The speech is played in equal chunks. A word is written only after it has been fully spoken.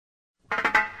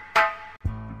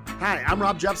Hi, I'm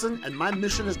Rob Jepson, and my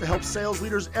mission is to help sales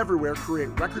leaders everywhere create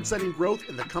record-setting growth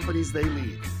in the companies they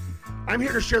lead. I'm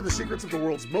here to share the secrets of the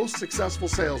world's most successful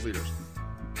sales leaders.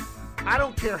 I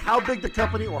don't care how big the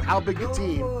company or how big the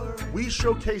team, we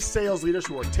showcase sales leaders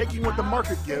who are taking what the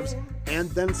market gives and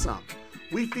then some.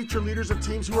 We feature leaders of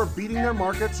teams who are beating their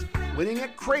markets, winning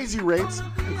at crazy rates,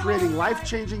 and creating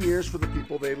life-changing years for the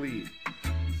people they lead.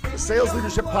 The Sales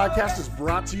Leadership Podcast is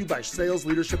brought to you by Sales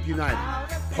Leadership United,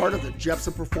 part of the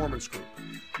Jepson Performance Group.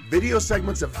 Video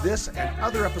segments of this and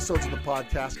other episodes of the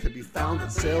podcast can be found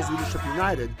at Sales Leadership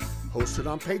United, hosted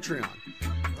on Patreon.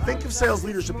 Think of Sales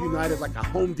Leadership United like a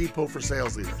Home Depot for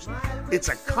sales leaders. It's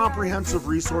a comprehensive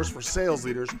resource for sales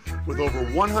leaders with over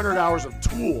 100 hours of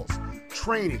tools,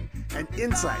 training, and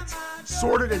insights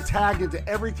sorted and tagged into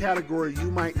every category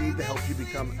you might need to help you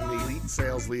become an elite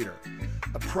sales leader.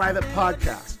 A private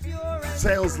podcast,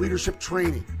 sales leadership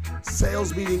training,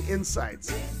 sales meeting insights,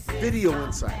 video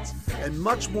insights, and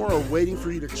much more are waiting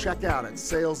for you to check out at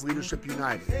Sales Leadership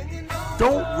United.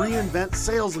 Don't reinvent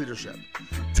sales leadership.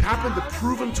 Tap into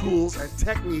proven tools and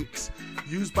techniques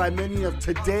used by many of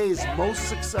today's most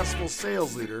successful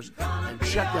sales leaders and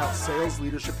check out Sales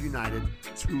Leadership United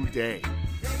today.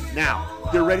 Now,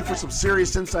 get ready for some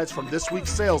serious insights from this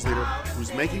week's sales leader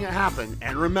who's making it happen.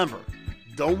 And remember,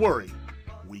 don't worry,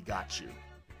 we got you.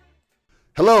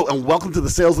 Hello, and welcome to the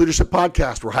Sales Leadership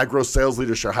Podcast, where high-growth sales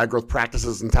leaders share high-growth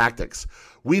practices and tactics.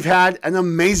 We've had an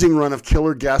amazing run of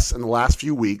killer guests in the last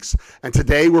few weeks, and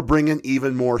today we're bringing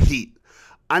even more heat.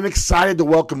 I'm excited to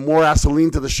welcome Mor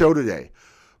Assouline to the show today.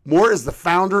 Mor is the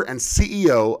founder and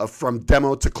CEO of From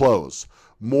Demo to Close.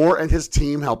 Mor and his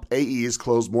team help AEs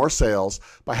close more sales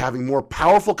by having more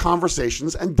powerful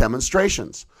conversations and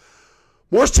demonstrations.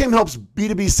 Mor's team helps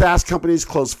B2B SaaS companies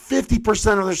close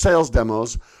 50% of their sales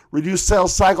demos, reduce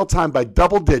sales cycle time by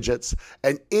double digits,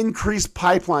 and increase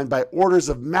pipeline by orders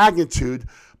of magnitude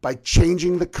by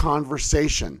changing the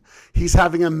conversation. He's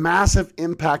having a massive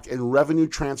impact in revenue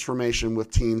transformation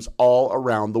with teams all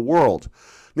around the world.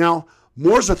 Now,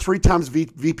 Mor's a 3-time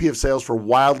VP of sales for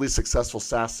wildly successful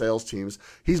SaaS sales teams.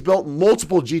 He's built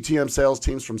multiple GTM sales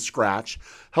teams from scratch,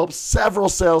 helped several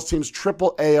sales teams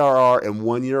triple ARR in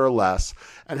 1 year or less,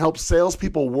 and helped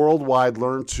salespeople worldwide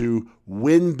learn to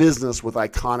win business with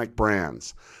iconic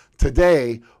brands.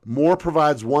 Today, Mor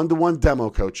provides one-to-one demo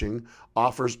coaching,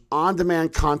 offers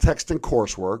on-demand context and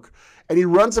coursework, and he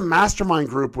runs a mastermind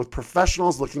group with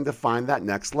professionals looking to find that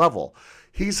next level.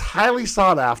 He's highly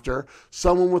sought after,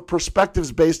 someone with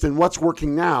perspectives based in what's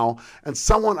working now, and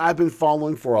someone I've been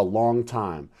following for a long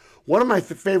time. One of my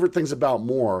favorite things about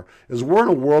Mor is we're in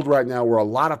a world right now where a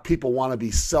lot of people want to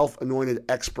be self-anointed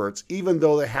experts, even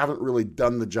though they haven't really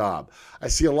done the job. I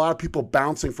see a lot of people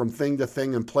bouncing from thing to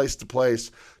thing and place to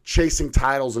place, chasing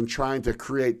titles and trying to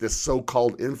create this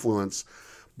so-called influence.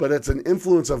 But it's an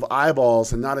influence of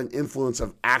eyeballs and not an influence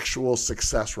of actual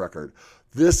success record.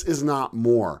 This is not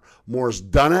Mor. Mor's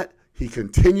done it. He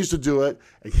continues to do it,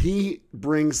 and he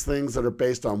brings things that are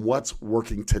based on what's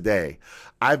working today.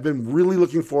 I've been really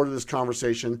looking forward to this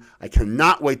conversation. I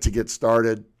cannot wait to get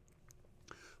started.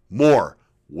 Mor,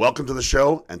 welcome to the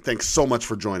show, and thanks so much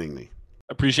for joining me.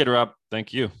 Appreciate it, Rob.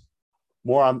 Thank you.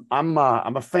 Mor, I'm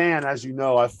a fan, as you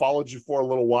know. I've followed you for a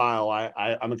little while.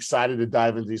 I'm excited to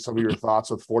dive into some of your thoughts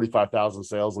with 45,000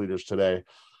 sales leaders today.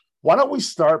 Why don't we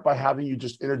start by having you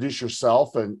just introduce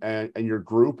yourself and your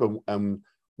group and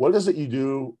what is it you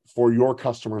do for your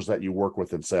customers that you work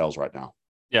with in sales right now?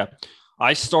 Yeah.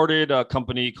 I started a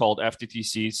company called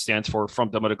FDTC, stands for From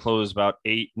Demo to Close, about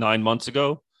 8-9 months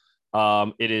ago.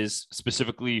 It is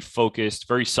specifically focused,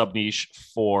 very sub-niche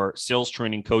for sales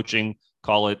training, coaching,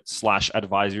 call it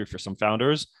 /advisory for some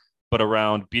founders, but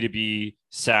around B2B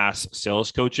SaaS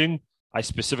sales coaching. I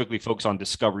specifically focus on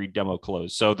discovery, demo,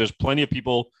 close. So there's plenty of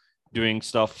people doing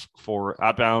stuff for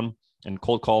outbound and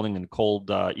cold calling and cold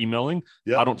emailing.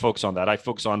 Yep. I don't focus on that. I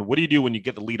focus on what do you do when you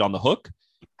get the lead on the hook?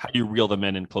 How do you reel them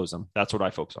in and close them? That's what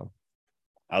I focus on.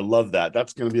 I love that.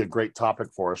 That's going to be a great topic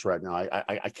for us right now.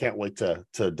 I can't wait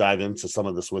to dive into some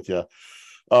of this with you.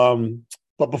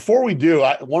 But before we do,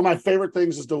 one of my favorite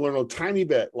things is to learn a tiny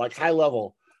bit, like high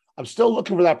level. I'm still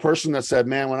looking for that person that said,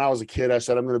 man, when I was a kid, I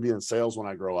said, I'm going to be in sales when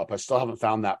I grow up. I still haven't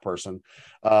found that person.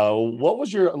 What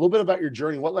was a little bit about your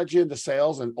journey? What led you into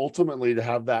sales and ultimately to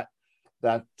have that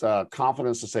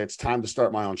confidence to say it's time to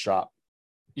start my own shop?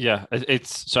 Yeah,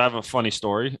 so I have a funny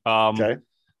story. Okay.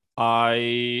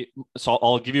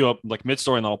 I'll give you a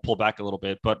mid-story and then I'll pull back a little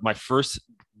bit. But my first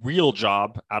real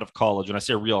job out of college, when I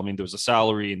say real, I mean, there was a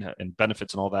salary and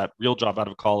benefits and all that. Real job out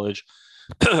of college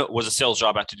was a sales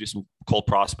job. I had to do some cold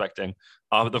prospecting.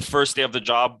 The first day of the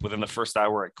job, within the first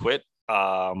hour, I quit.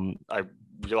 I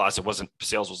realized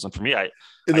sales wasn't for me.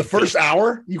 In the first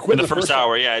hour, you quit in the first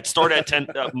hour. Yeah. It started at 10,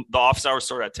 the office hours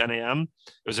started at 10 a.m.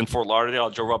 It was in Fort Lauderdale. I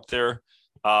drove up there.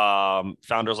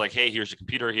 Founder was like, hey, here's your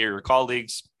computer, here are your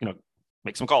colleagues,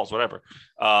 make some calls, whatever.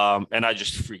 And I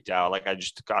just freaked out. Like I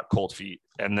just got cold feet.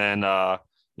 And then,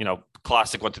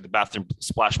 classic, went to the bathroom,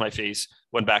 splashed my face,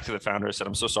 went back to the founder, said,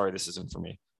 I'm so sorry, this isn't for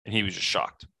me. And he was just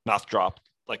shocked, mouth dropped.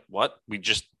 Like, what? We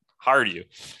just hired you.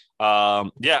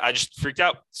 I just freaked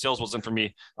out. Sales wasn't for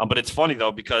me. But it's funny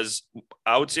though, because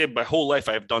I would say my whole life,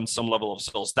 I've done some level of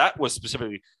sales. That was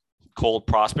specifically cold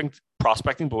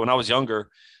prospecting. But when I was younger,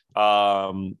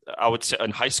 I would say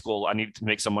in high school, I needed to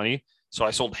make some money. So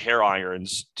I sold hair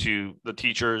irons to the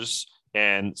teachers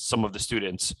and some of the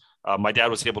students. My dad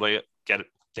was able to get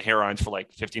the hair irons for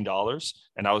like $15,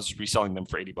 and I was reselling them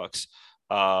for $80.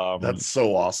 That's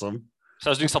so awesome. So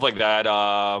I was doing stuff like that.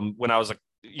 When I was like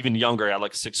even younger, at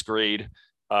like sixth grade,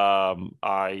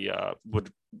 I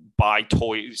would buy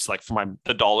toys like from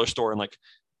the dollar store and like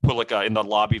put like in the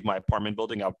lobby of my apartment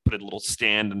building. I'll put a little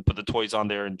stand and put the toys on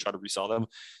there and try to resell them.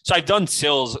 So I've done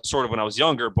sales sort of when I was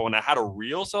younger, but when I had a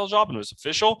real sales job and it was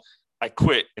official, I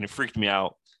quit and it freaked me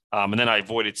out. And then I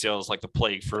avoided sales like the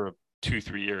plague for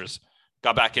 2-3 years.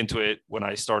 Got back into it when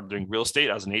I started doing real estate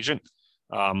as an agent.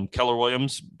 Keller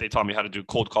Williams, they taught me how to do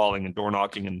cold calling and door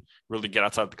knocking and really get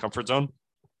outside the comfort zone.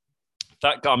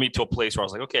 That got me to a place where I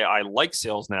was like, okay, I like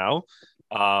sales now.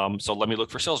 So let me look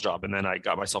for a sales job. And then I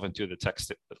got myself into the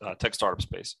tech startup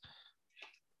space.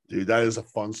 Dude, that is a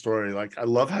fun story. Like, I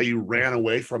love how you ran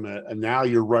away from it and now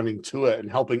you're running to it and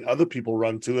helping other people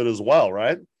run to it as well,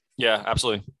 right? Yeah,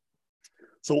 absolutely.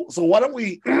 So why don't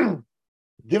we,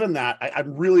 given that,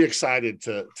 I'm really excited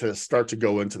to start to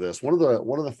go into this. One of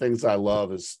the things I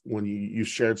love is when you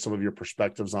shared some of your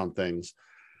perspectives on things.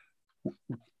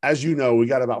 As you know, we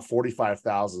got about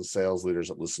 45,000 sales leaders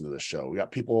that listen to this show. We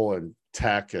got people in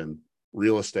tech and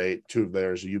real estate, two of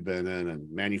theirs you've been in,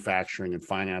 and manufacturing and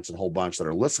finance, and a whole bunch that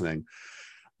are listening.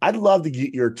 I'd love to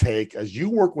get your take as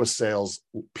you work with sales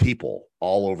people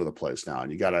all over the place now,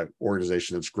 and you got an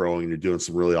organization that's growing and you're doing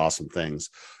some really awesome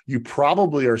things. You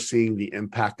probably are seeing the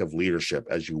impact of leadership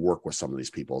as you work with some of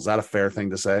these people. Is that a fair thing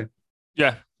to say?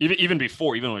 Yeah. Even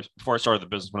before I started the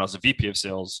business, when I was a VP of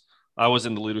sales, I was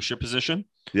in the leadership position.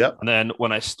 Yep. And then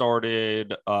when I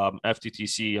started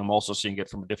FTTC, I'm also seeing it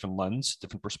from a different lens,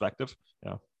 different perspective.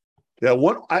 Yeah. Yeah.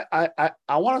 What I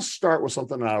want to start with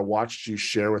something that I watched you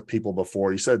share with people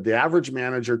before. You said the average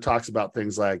manager talks about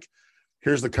things like,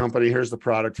 here's the company, here's the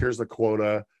product, here's the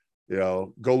quota,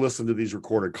 go listen to these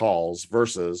recorded calls,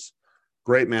 versus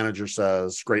great manager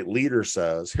says, great leader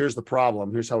says, here's the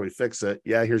problem, here's how we fix it.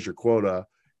 Yeah. Here's your quota.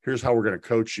 Here's how we're going to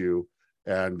coach you.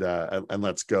 And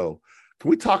let's go. Can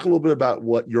we talk a little bit about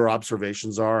what your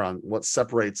observations are on what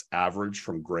separates average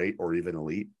from great or even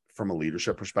elite from a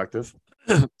leadership perspective?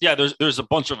 Yeah, there's a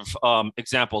bunch of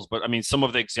examples, but I mean, some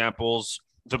of the examples,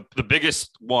 the biggest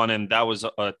one, and that was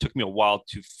took me a while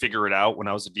to figure it out when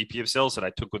I was a VP of sales that I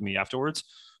took with me afterwards,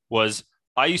 was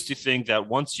I used to think that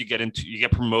once you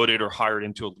get promoted or hired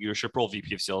into a leadership role,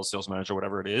 VP of sales, sales manager,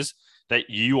 whatever it is, that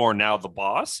you are now the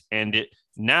boss, and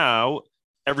now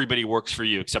everybody works for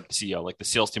you except the CEO, like the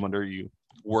sales team under you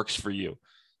works for you.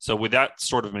 So with that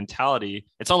sort of mentality,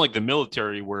 it's not like the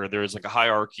military where there's like a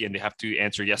hierarchy and they have to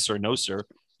answer yes sir, no sir.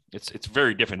 It's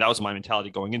very different. That was my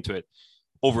mentality going into it.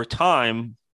 Over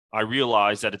time, I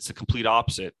realized that it's the complete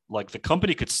opposite. Like the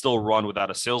company could still run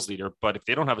without a sales leader, but if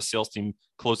they don't have a sales team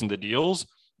closing the deals,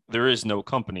 there is no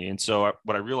company. And so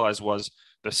what I realized was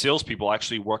the salespeople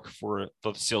actually work for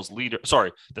the sales leader.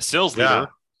 Sorry, the sales leader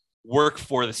work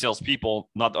for the salespeople,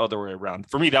 not the other way around.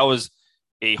 For me, that was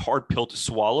a hard pill to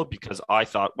swallow because I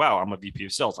thought, wow, I'm a VP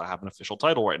of sales. I have an official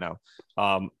title right now.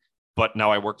 But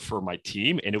now I work for my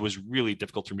team, and it was really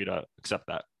difficult for me to accept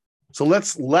that. So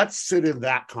let's sit in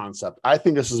that concept. I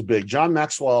think this is big. John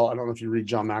Maxwell, I don't know if you read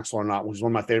John Maxwell or not, he's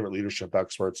one of my favorite leadership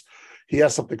experts. He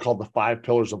has something called the 5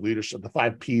 pillars of leadership, the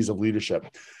 5 P's of leadership.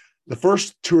 The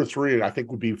first 2 or 3, I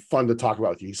think, would be fun to talk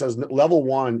about with you. He says level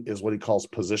 1 is what he calls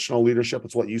positional leadership.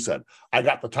 It's what you said. I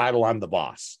got the title, I'm the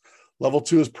boss. Level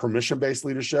 2 is permission-based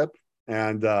leadership.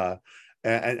 And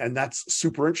that's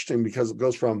super interesting because it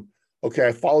goes from, okay,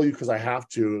 I follow you because I have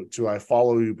to I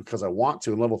follow you because I want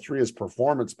to. And level 3 is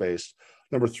performance-based.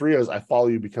 Number 3 is I follow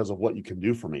you because of what you can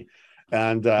do for me.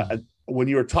 And when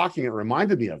you were talking, it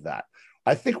reminded me of that.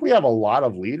 I think we have a lot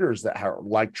of leaders that are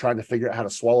like trying to figure out how to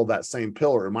swallow that same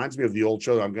pill. It reminds me of the old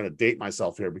show. I'm going to date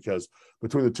myself here because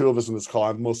between the two of us in this call,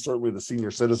 I'm most certainly the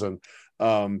senior citizen.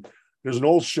 There's an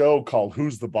old show called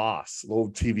Who's the Boss, an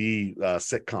old TV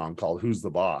sitcom called Who's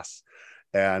the Boss.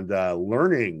 And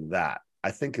learning that, I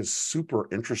think, is super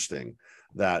interesting.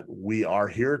 that we are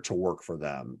here to work for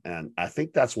them. And I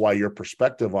think that's why your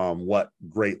perspective on what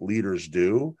great leaders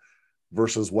do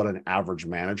versus what an average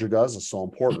manager does is so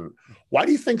important. Why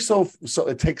do you think so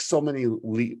it takes so many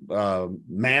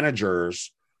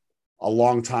managers a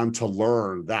long time to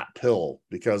learn that pill?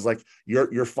 Because like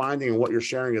you're finding, and what you're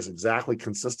sharing is exactly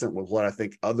consistent with what I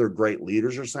think other great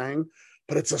leaders are saying,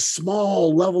 but it's a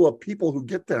small level of people who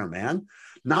get there, man.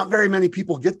 Not very many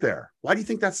people get there. Why do you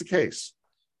think that's the case?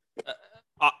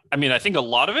 I mean, I think a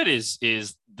lot of it is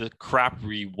the crap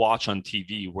we watch on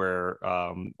TV, where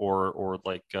or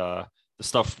like the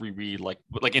stuff we read, like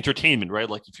entertainment, right?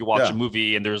 Like if you watch a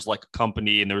movie and there's like a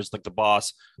company and there's like the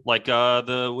boss, like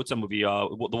what's that movie?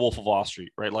 The Wolf of Wall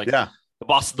Street, right? Like the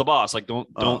boss is the boss. Like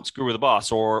don't screw with the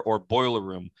boss, or Boiler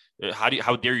Room. How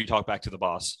dare you talk back to the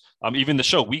boss? Even the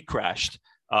show We Crashed.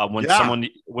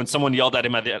 When someone yelled at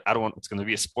him I don't want, it's going to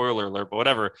be a spoiler alert, but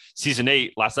whatever. Season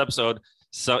 8, last episode.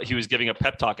 So he was giving a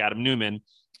pep talk, Adam Newman,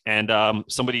 and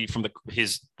somebody from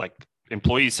his like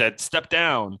employees said, "Step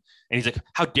down." And he's like,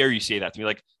 "How dare you say that to me?"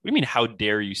 Like, what do you mean, how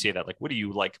dare you say that? Like, what are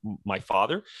you, like my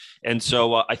father? And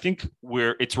so I think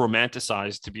it's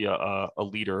romanticized to be a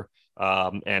leader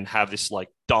and have this like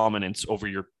dominance over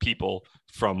your people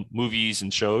from movies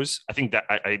and shows. I think that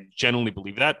I genuinely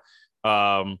believe that.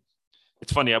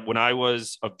 It's funny, when I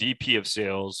was a VP of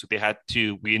sales, we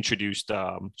introduced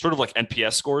sort of like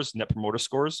NPS scores, net promoter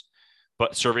scores,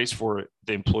 but surveys for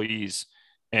the employees.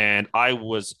 And I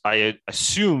had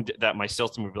assumed that my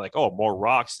sales team would be like, "Oh, Mo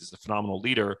Rocks is a phenomenal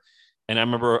leader." And I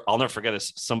remember, I'll never forget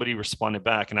this. Somebody responded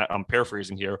back, and I'm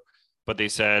paraphrasing here, but they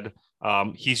said,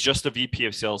 he's just a VP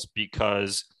of sales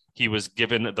because he was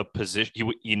given the position.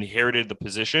 He inherited the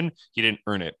position. He didn't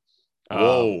earn it.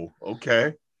 Whoa.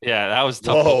 Okay. Yeah, that was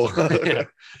tough. I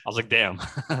was like, damn.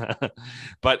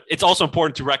 But it's also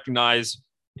important to recognize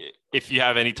if you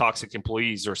have any toxic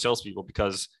employees or salespeople,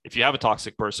 because if you have a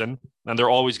toxic person, then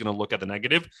they're always going to look at the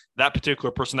negative. That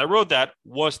particular person that wrote that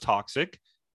was toxic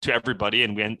to everybody,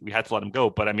 and we had to let him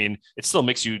go. But I mean, it still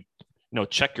makes you,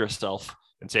 check yourself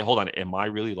and say, hold on, am I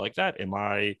really like that? Am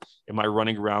I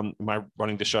running around? Am I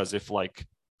running the show as if like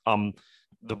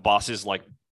the boss's like,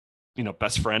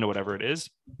 best friend or whatever it is?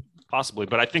 Possibly,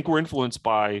 but I think we're influenced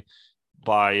by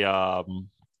an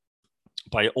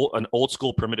old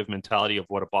school primitive mentality of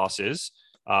what a boss is.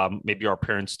 Maybe our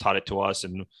parents taught it to us,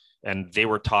 and they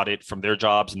were taught it from their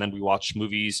jobs, and then we watch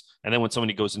movies, and then when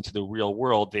somebody goes into the real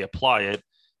world, they apply it,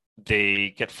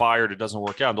 they get fired, it doesn't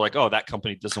work out, and they're like, "Oh, that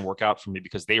company doesn't work out for me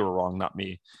because they were wrong, not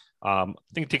me." I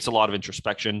think it takes a lot of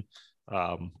introspection,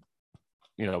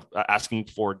 asking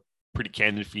for pretty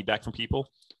candid feedback from people.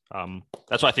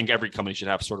 That's why I think every company should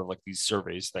have sort of like these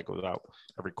surveys that go out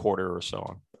every quarter or so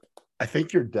on. I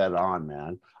think you're dead on,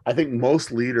 man. I think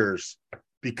most leaders,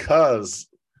 because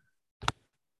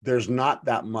there's not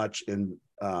that much in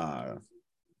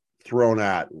thrown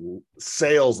at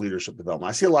sales leadership development.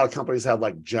 I see a lot of companies have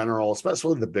like general,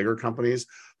 especially the bigger companies,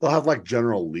 they'll have like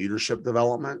general leadership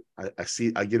development.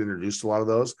 I get introduced to a lot of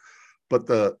those, but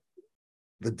the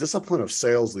discipline of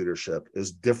sales leadership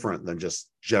is different than just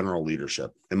general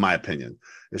leadership, in my opinion.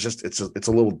 It's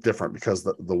a little different because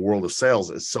the world of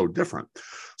sales is so different.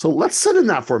 So let's sit in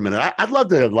that for a minute. I'd love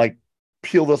to like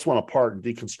peel this one apart and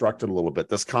deconstruct it a little bit.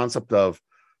 This concept of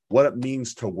what it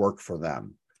means to work for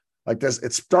them. Like this,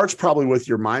 it starts probably with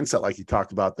your mindset, like you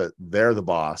talked about, that they're the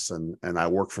boss and I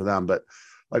work for them. But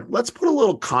like, let's put a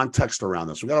little context around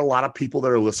this. We got a lot of people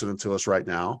that are listening to us right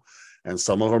now. And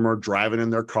some of them are driving in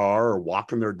their car or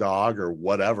walking their dog or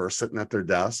whatever, sitting at their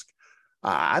desk.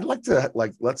 I'd like to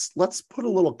let's put a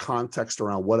little context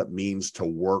around what it means to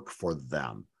work for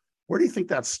them. Where do you think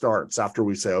that starts after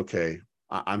we say, okay,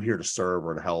 I'm here to serve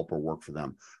or to help or work for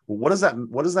them? Well, what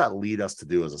does that lead us to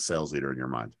do as a sales leader in your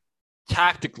mind?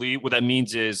 Tactically, what that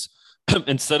means is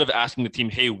instead of asking the team,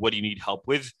 "Hey, what do you need help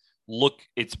with?"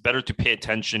 It's better to pay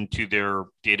attention to their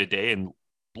day-to-day and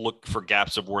look for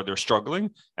gaps of where they're struggling,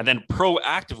 and then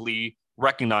proactively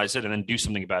recognize it and then do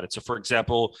something about it. So for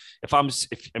example, if a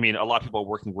lot of people are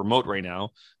working remote right now,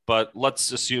 but let's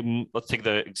take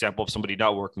the example of somebody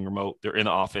not working remote. They're in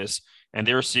the office and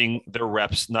they're seeing their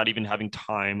reps not even having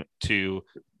time to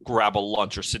grab a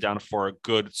lunch or sit down for a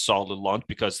good solid lunch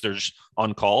because they're just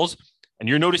on calls. And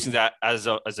you're noticing that as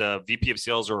a VP of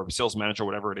sales or a sales manager,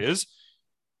 whatever it is,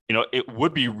 it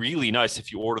would be really nice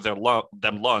if you order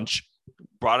them lunch,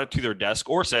 brought it to their desk,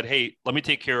 or said, "Hey, let me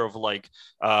take care of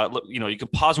you can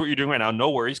pause what you're doing right now.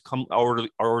 No worries. Come, I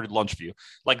ordered lunch for you."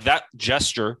 Like that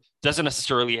gesture doesn't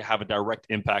necessarily have a direct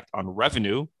impact on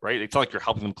revenue, right? It's not like you're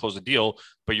helping them close a deal,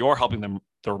 but you're helping them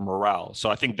their morale. So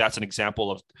I think that's an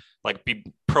example of like be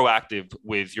proactive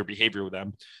with your behavior with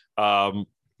them.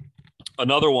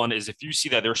 Another one is if you see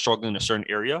that they're struggling in a certain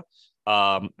area,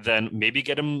 then maybe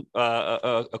get them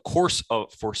a course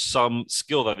for some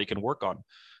skill that they can work on.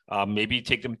 Maybe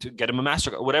take them to get them a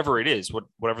master, whatever it is,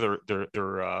 whatever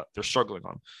they're struggling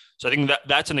on. So I think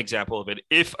that's an example of it.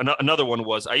 If another one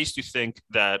was, I used to think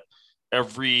that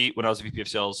when I was a VP of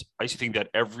sales, I used to think that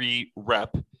every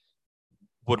rep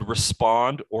would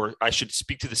respond, or I should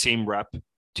speak to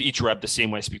each rep the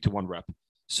same way I speak to one rep.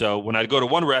 So when I'd go to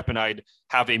one rep and I'd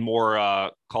have a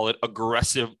more, call it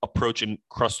aggressive approach in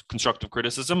constructive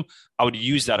criticism, I would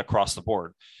use that across the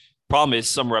board. Problem is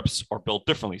some reps are built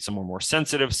differently. Some are more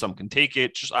sensitive. Some can take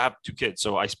it. I have 2 kids,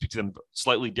 so I speak to them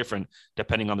slightly different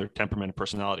depending on their temperament and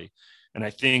personality. And I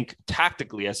think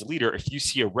tactically as a leader, if you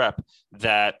see a rep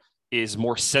that is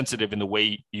more sensitive in the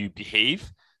way you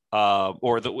behave,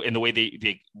 or in the way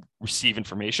they receive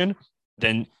information,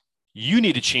 then you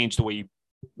need to change the way you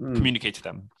communicate to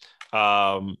them.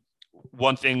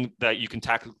 One thing that you can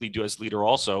tactically do as a leader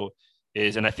also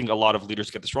is, and I think a lot of leaders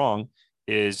get this wrong,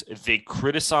 is they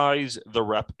criticize the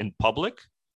rep in public,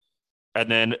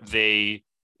 and then I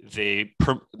want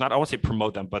to say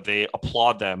promote them, but they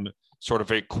applaud them sort of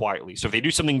very quietly. So if they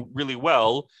do something really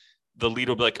well, the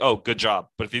leader will be like, oh, good job.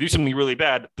 But if they do something really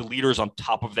bad, the leader's on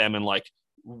top of them and like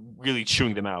really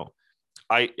chewing them out.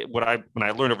 When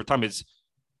I learned over time is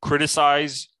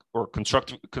criticize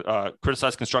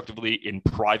constructively in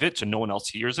private so no one else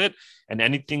hears it. And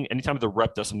anytime the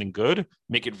rep does something good,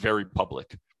 make it very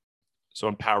public. So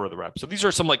empower the rep. So these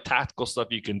are some like tactical stuff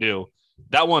you can do.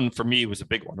 That one for me was a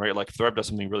big one, right? Like if the rep does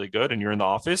something really good and you're in the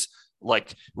office,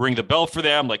 like ring the bell for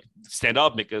them, like stand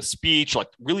up, make a speech, like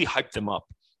really hype them up.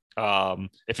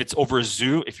 If it's over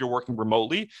Zoom, if you're working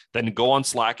remotely, then go on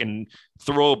Slack and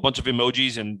throw a bunch of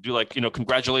emojis and do like,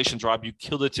 congratulations, Rob, you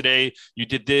killed it today. You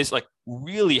did this, like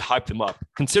really hype them up.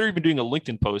 Consider even doing a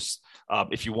LinkedIn post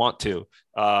if you want to.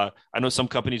 I know some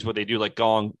companies what they do, like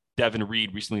Gong, Devin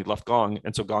Reed recently left Gong.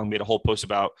 And so Gong made a whole post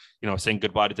about, saying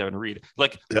goodbye to Devin Reed.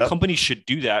 Like companies should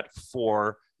do that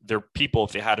for their people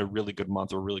if they had a really good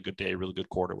month or a really good day, a really good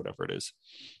quarter, whatever it is.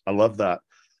 I love that.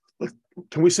 Look,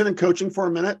 can we sit in coaching for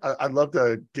a minute? I'd love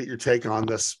to get your take on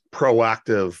this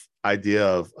proactive idea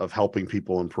of helping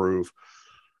people improve.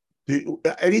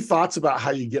 Any thoughts about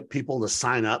how you get people to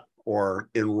sign up or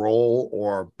enroll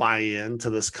or buy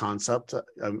into this concept?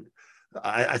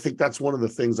 I think that's one of the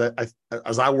things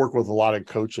as I work with a lot of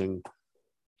coaching,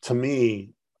 to me,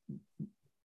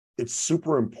 it's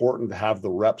super important to have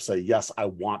the rep say, yes, I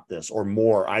want this, or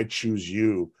more, I choose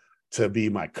you to be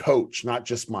my coach, not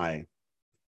just my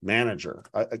manager.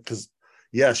 Because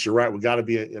yes, you're right. We got to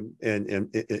be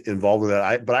involved with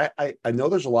that. But I know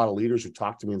there's a lot of leaders who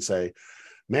talk to me and say,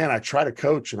 man, I try to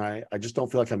coach and I just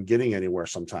don't feel like I'm getting anywhere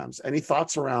sometimes. Any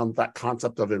thoughts around that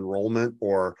concept of enrollment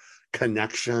or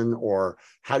connection, or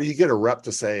how do you get a rep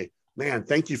to say, man,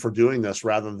 thank you for doing this,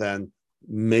 rather than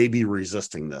maybe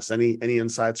resisting this? Any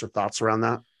insights or thoughts around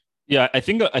that? Yeah, I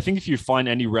think if you find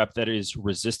any rep that is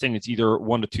resisting, it's either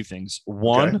one of 2 things.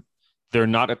 One, they're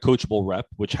not a coachable rep,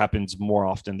 which happens more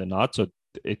often than not. So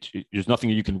there's nothing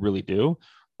you can really do.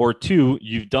 Or 2,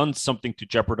 you've done something to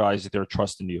jeopardize their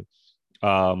trust in you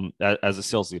as a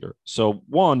sales leader. So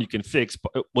 1, you can fix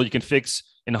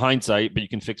in hindsight, but you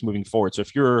can fix moving forward. So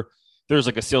if there's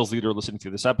like a sales leader listening to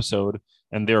this episode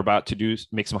and they're about to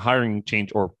make some hiring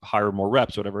change or hire more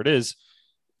reps, whatever it is,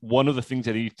 one of the things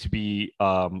that you need to be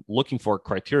looking for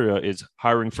criteria is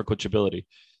hiring for coachability.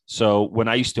 So when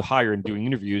I used to hire and doing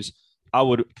interviews, I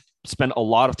would spend a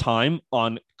lot of time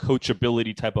on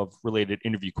coachability type of related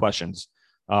interview questions.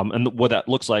 And what that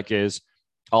looks like is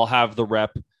I'll ask the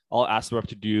rep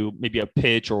to do maybe a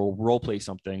pitch or role play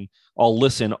something. I'll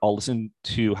listen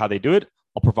to how they do it.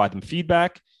 I'll provide them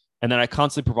feedback. And then I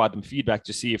constantly provide them feedback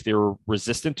to see if they're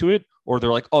resistant to it, or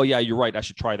they're like, oh yeah, you're right, I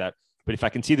should try that. But if I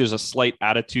can see there's a slight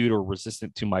attitude or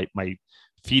resistant to my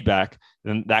feedback,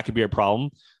 then that could be a problem.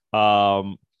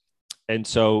 And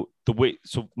so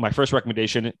my first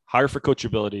recommendation, hire for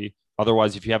coachability.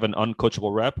 Otherwise, if you have an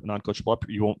uncoachable rep,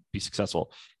 you won't be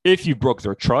successful. If you broke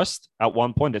their trust at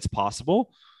one point, it's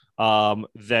possible.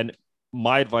 Then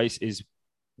my advice is,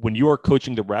 when you are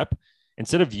coaching the rep,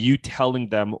 instead of you telling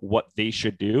them what they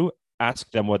should do,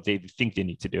 ask them what they think they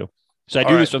need to do. So I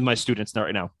do this with my students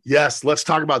right now. Yes, let's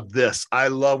talk about this. I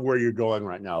love where you're going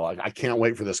right now. Like, I can't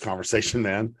wait for this conversation,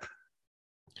 man.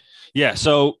 Yeah.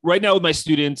 So right now with my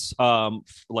students,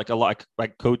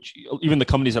 like coach, even the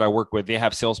companies that I work with, they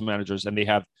have sales managers and they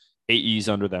have AEs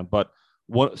under them.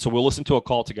 So we'll listen to a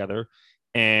call together,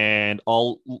 and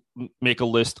I'll make a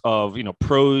list of,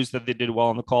 pros that they did well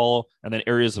on the call, and then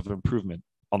areas of improvement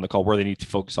on the call where they need to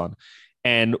focus on.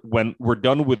 And when we're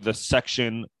done with the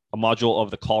section a module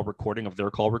of the call recording, of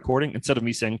their call recording, instead of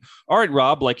me saying, all right,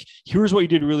 Rob, like, here's what you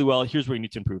did really well. Here's where you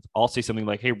need to improve. I'll say something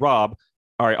like, hey, Rob,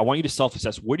 all right, I want you to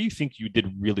self-assess. Where do you think you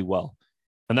did really well?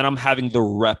 And then I'm having the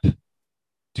rep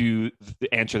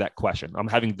answer that question. I'm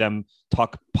having them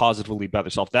talk positively about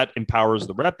themselves. That empowers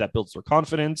the rep, that builds their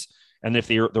confidence. And if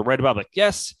they're right about, like,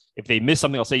 yes, if they miss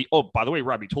something, I'll say, oh, by the way,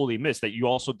 Rob, you totally missed that. You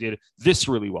also did this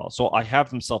really well. So I have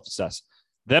them self-assess.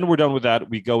 Then we're done with that.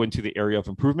 We go into the area of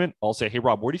improvement. I'll say, hey,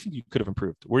 Rob, where do you think you could have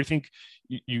improved? Where do you think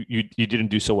you didn't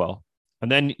do so well?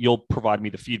 And then you'll provide me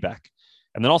the feedback.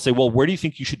 And then I'll say, well, where do you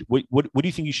think you should, what do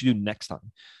you think you should do next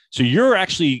time? So you're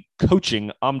actually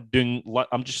coaching. I'm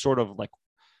just sort of like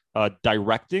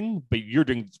directing, but you're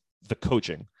doing the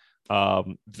coaching.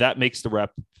 That makes the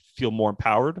rep feel more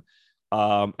empowered.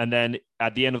 And then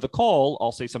at the end of the call,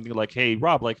 I'll say something like, hey,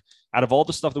 Rob, like, out of all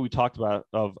the stuff that we talked about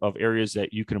of areas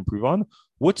that you can improve on,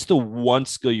 what's the one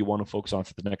skill you want to focus on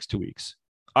for the next 2 weeks?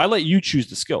 I let you choose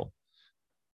the skill.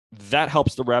 That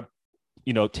helps the rep,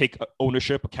 take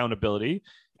ownership, accountability.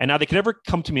 And now they can never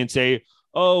come to me and say,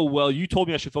 oh, well, you told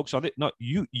me I should focus on it. No,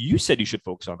 you said you should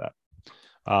focus on that.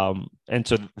 And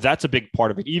so that's a big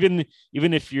part of it. Even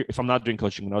if I'm not doing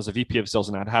coaching, when I was a VP of sales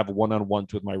and I'd have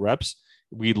one-on-ones with my reps,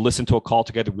 we'd listen to a call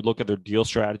together. We'd look at their deal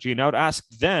strategy and I would ask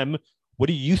them, what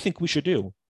do you think we should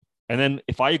do? And then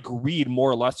if I agreed more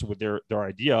or less with their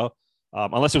idea,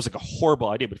 unless it was like a horrible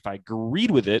idea, but if I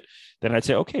agreed with it, then I'd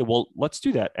say, okay, well, let's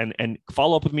do that. And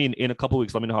follow up with me in a couple of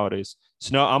weeks. Let me know how it is.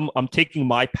 So now I'm taking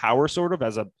my power sort of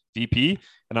as a VP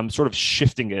and I'm sort of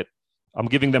shifting it. I'm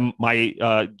giving them my,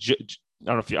 I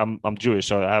don't know if I'm Jewish,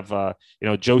 so I have,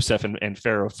 Joseph and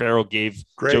Pharaoh. Pharaoh gave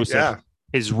Joseph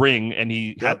his ring and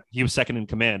he was second in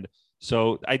command.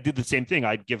 So I did the same thing.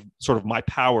 I'd give sort of my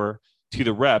power to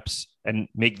the reps and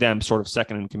make them sort of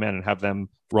second in command and have them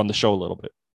run the show a little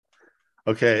bit.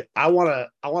 Okay. I want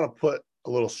to put a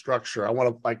little structure. I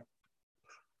want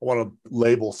to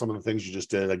label some of the things you just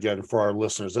did again for our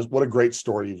listeners. What a great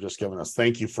story you've just given us.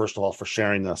 Thank you, first of all, for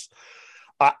sharing this.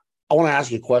 I want to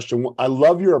ask you a question. I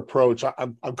love your approach.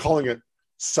 I'm calling it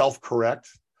self-correct.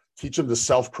 Teach them to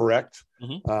self-correct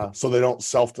so they don't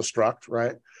self-destruct,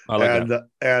 right? I like that.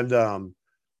 And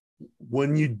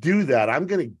when you do that, I'm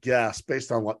going to guess,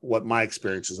 based on what my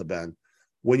experiences have been,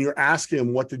 when you're asking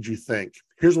them, what did you think?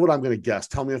 Here's what I'm going to guess.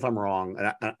 Tell me if I'm wrong.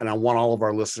 And I want all of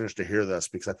our listeners to hear this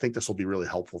because I think this will be really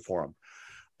helpful for them.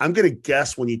 I'm going to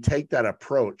guess when you take that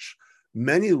approach,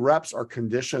 many reps are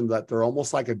conditioned that they're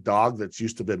almost like a dog that's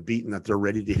used to been beaten, that they're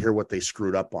ready to hear what they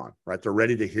screwed up on, right? They're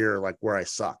ready to hear like where I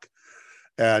suck.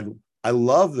 And I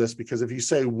love this because if you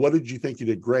say, what did you think you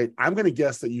did great? I'm going to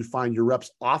guess that you find your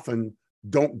reps often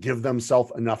don't give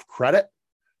themselves enough credit.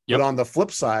 Yep. But on the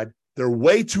flip side, they're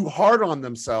way too hard on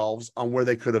themselves on where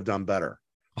they could have done better.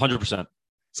 100%.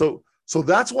 So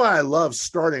that's why I love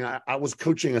starting. I was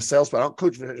coaching a sales, but I don't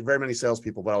coach very many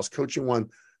salespeople, but I was coaching one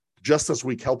just this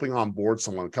week, helping onboard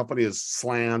someone. The company is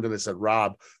slammed and they said,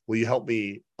 Rob, will you help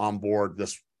me onboard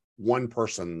this one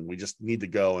person? We just need to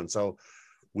go. And so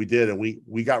we did. And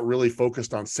we got really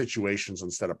focused on situations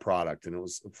instead of product. And it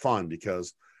was fun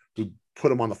because we put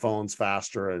them on the phones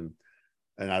faster and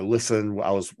I listened.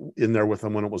 I was in there with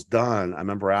them when it was done. I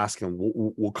remember asking,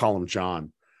 we'll call him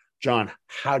John. John,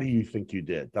 how do you think you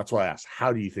did? That's why I asked,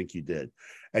 how do you think you did?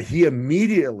 And he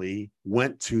immediately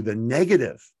went to the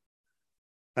negative.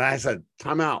 And I said,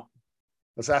 time out.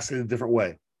 Let's ask it a different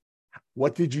way.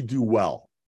 What did you do well?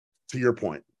 To your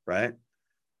point, right?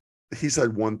 He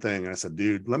said one thing. And I said,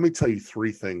 dude, let me tell you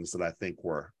 3 things that I think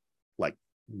were like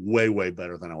way, way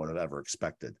better than I would have ever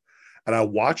expected. And I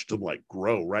watched him like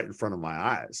grow right in front of my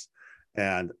eyes.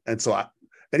 And so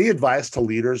any advice to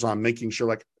leaders on making sure,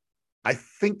 like, I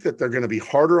think that they're going to be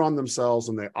harder on themselves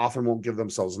and they often won't give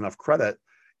themselves enough credit,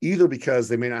 either because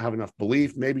they may not have enough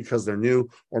belief, maybe because they're new,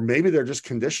 or maybe they're just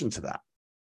conditioned to that.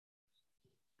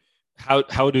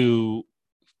 How do,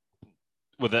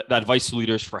 with that advice to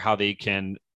leaders for how they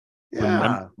can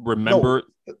remember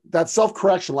that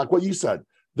self-correction, like what you said,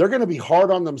 they're going to be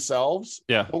hard on themselves.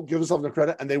 Yeah. Don't give themselves the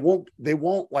credit. And they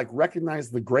won't like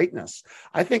recognize the greatness.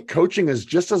 I think coaching is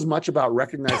just as much about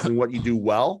recognizing what you do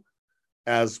well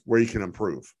as where you can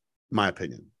improve, my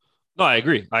opinion. No, I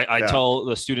agree. I tell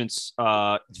the students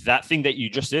that thing that you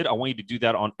just did, I want you to do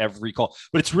that on every call.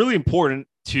 But it's really important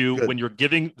to, when you're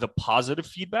giving the positive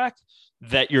feedback,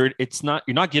 that you're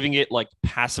not giving it like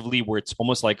passively where it's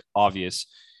almost like obvious.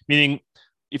 Meaning,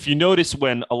 if you notice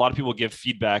when a lot of people give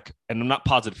feedback, and not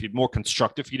positive feedback, more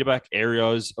constructive feedback,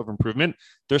 areas of improvement,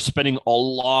 they're spending a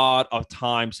lot of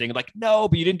time saying like, no,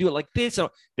 but you didn't do it like this.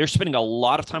 So they're spending a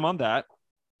lot of time on that.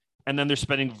 And then they're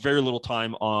spending very little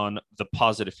time on the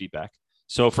positive feedback.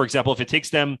 So for example, if it takes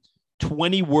them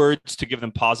 20 words to give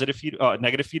them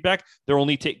negative feedback. They're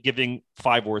only giving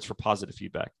 5 words for positive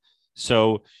feedback.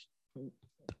 So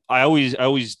I always,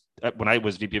 when I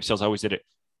was VP of sales, I always did it.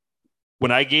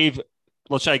 When I gave,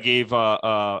 let's say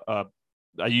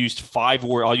I used 5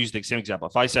 words. I'll use the same example.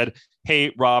 If I said,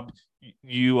 hey, Rob,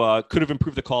 you could have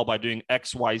improved the call by doing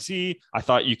X, Y, Z. I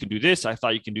thought you can do this. I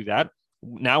thought you can do that.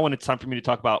 Now, when it's time for me to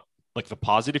talk about like the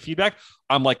positive feedback,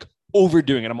 I'm like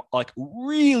overdoing it. I'm like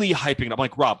really hyping it. I'm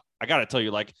like, Rob, I got to tell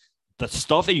you, like the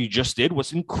stuff that you just did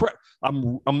was incredible.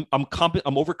 I'm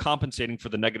overcompensating for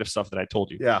the negative stuff that I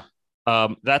told you. Yeah.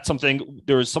 That's something.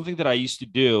 There was something that I used to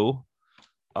do.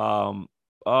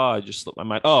 I just slipped my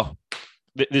mind.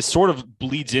 This sort of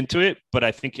bleeds into it, but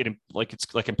I think it's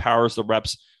empowers the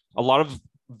reps. A lot of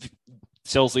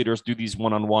sales leaders do these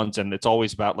one-on-ones, and it's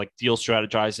always about like deal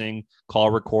strategizing,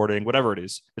 call recording, whatever it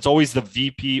is. It's always the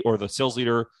VP or the sales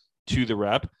leader to the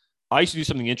rep. I used to do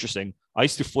something interesting. I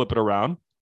used to flip it around,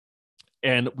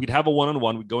 and we'd have a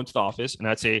one-on-one. We'd go into the office, and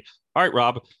I'd say, all right,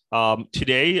 Rob,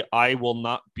 today I will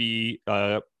not be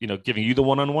giving you the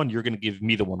one-on-one. You're going to give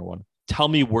me the one-on-one. Tell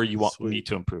me where you want me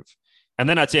to improve. And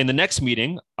then I'd say in the next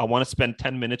meeting, I want to spend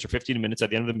 10 minutes or 15 minutes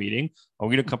at the end of the meeting. I'm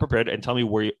going to come prepared and tell me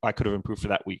where I could have improved for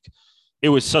that week. It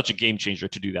was such a game changer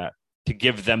to do that, to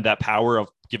give them that power of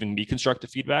giving me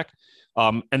constructive feedback.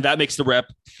 And that makes the rep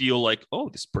feel like, oh,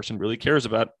 this person really cares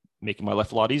about making my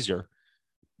life a lot easier.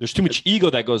 There's too much ego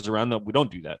that goes around that we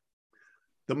don't do that.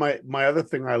 My other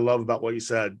thing I love about what you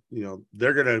said,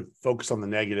 they're going to focus on the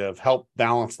negative, help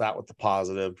balance that with the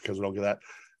positive, because we don't get that.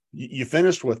 You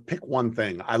finished with pick one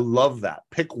thing. I love that.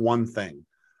 Pick one thing.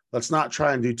 Let's not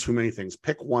try and do too many things.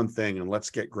 Pick one thing and let's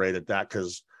get great at that,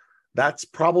 because that's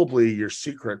probably your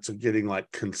secret to getting like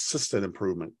consistent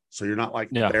improvement. So you're not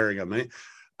like bearing them.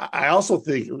 I also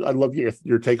think I'd love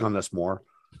your take on this more.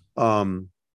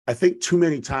 I think too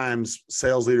many times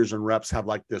sales leaders and reps have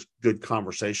like this good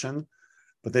conversation,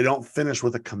 but they don't finish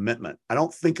with a commitment. I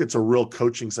don't think it's a real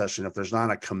coaching session if there's not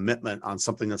a commitment on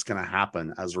something that's going to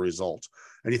happen as a result.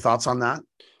 Any thoughts on that?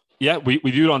 Yeah, we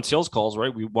do it on sales calls,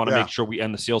 right? We want to make sure we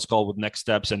end the sales call with next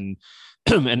steps and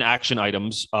and action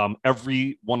items.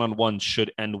 Every one-on-one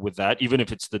should end with that, even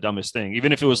if it's the dumbest thing.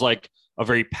 Even if it was like a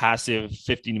very passive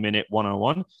 15-minute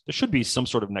one-on-one, there should be some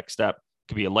sort of next step. It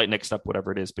could be a light next step,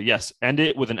 whatever it is. But yes, end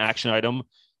it with an action item.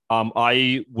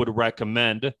 I would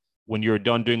recommend when you're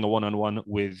done doing the one-on-one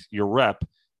with your rep,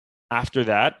 after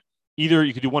that, either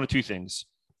you could do one of two things.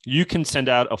 You can send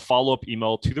out a follow-up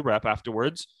email to the rep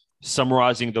afterwards,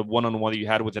 summarizing the one-on-one that you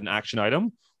had with an action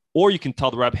item, or you can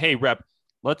tell the rep, hey, rep,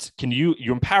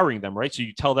 you're empowering them, right? So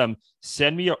you tell them,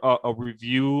 send me a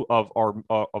review of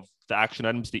the action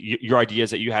items, your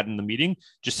ideas that you had in the meeting.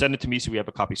 Just send it to me so we have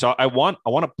a copy. So I want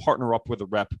to partner up with a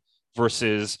rep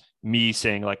versus me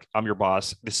saying like, I'm your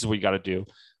boss. This is what you got to do.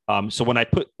 So when I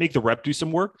make the rep do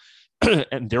some work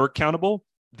and they're accountable,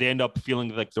 they end up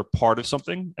feeling like they're part of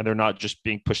something and they're not just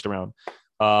being pushed around.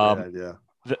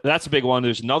 That's a big one.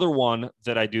 There's another one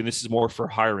that I do, and this is more for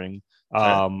hiring.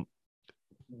 Okay.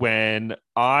 When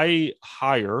I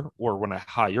hire, or when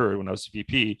I was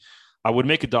VP, I would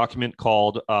make a document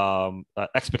called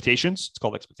expectations. It's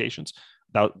called expectations.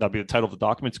 That'd be the title of the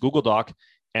document. It's a Google Doc.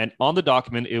 And on the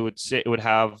document, it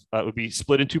would be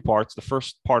split in 2 parts. The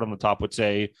first part on the top would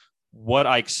say what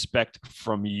I expect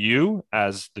from you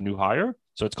as the new hire.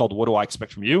 So it's called, what do I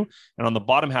expect from you? And on the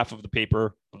bottom half of the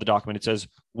paper of the document, it says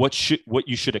what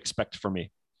you should expect from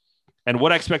me. And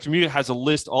what I expect from you has a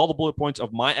list, all the bullet points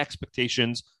of my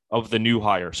expectations of the new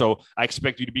hire. So I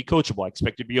expect you to be coachable. I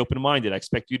expect you to be open-minded. I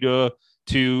expect you to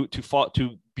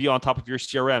be on top of your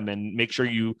CRM and make sure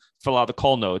you fill out the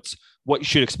call notes. What you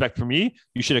should expect from me,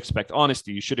 you should expect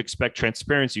honesty. You should expect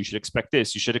transparency. You should expect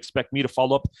this. You should expect me to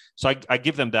follow up. So I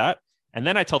give them that. And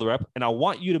then I tell the rep, and I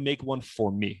want you to make one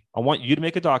for me. I want you to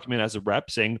make a document as a rep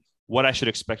saying what I should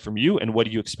expect from you and what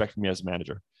do you expect from me as a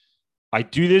manager. I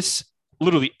do this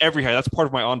literally every hire. That's part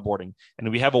of my onboarding.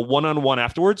 And we have a one-on-one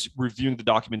afterwards, reviewing the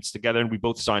documents together, and we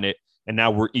both sign it. And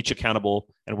now we're each accountable.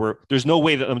 And there's no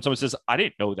way that when someone says, I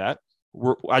didn't know that,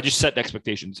 I just set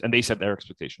expectations and they set their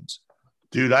expectations.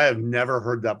 Dude, I have never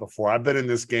heard that before. I've been in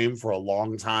this game for a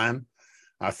long time.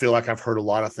 I feel like I've heard a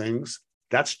lot of things.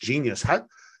 That's genius.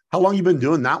 How long you been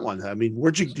doing that one? I mean,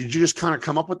 did you just kind of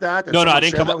come up with that? No, I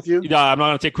didn't come up with you. No, I'm not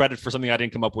going to take credit for something I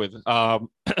didn't come up with.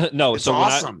 No, it's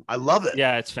awesome. I love it.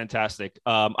 Yeah, it's fantastic.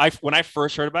 When I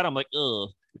first heard about it, I'm like, ugh,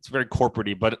 it's very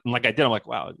corporate-y, but like I'm like,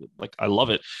 wow, like I love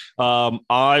it. When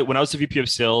I was the VP of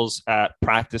sales at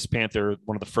Practice Panther,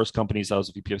 one of the first companies I was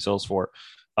a VP of sales for,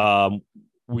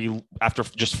 we after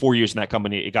just 4 years in that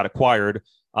company, it got acquired.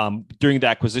 During the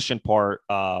acquisition part,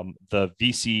 the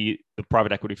VC, the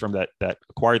private equity firm that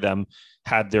acquired them,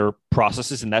 had their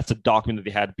processes, and that's a document that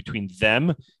they had between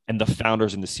them and the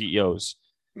founders and the CEOs.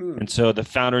 And so the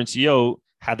founder and CEO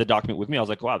had the document with me. I was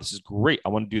like, wow, this is great. I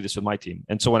want to do this with my team.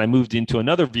 And so when I moved into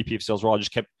another VP of sales role, I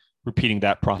just kept repeating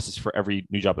that process for every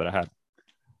new job that I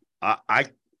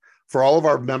had. For all of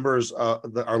our members,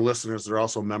 our listeners, they're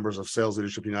also members of Sales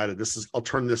Leadership United. I'll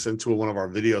turn this into one of our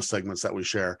video segments that we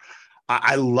share.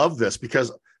 I love this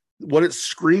because what it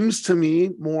screams to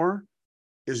me more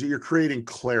is that you're creating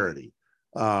clarity.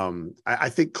 I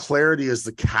think clarity is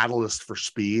the catalyst for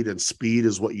speed, and speed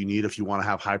is what you need if you want to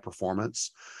have high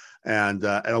performance. And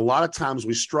a lot of times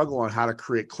we struggle on how to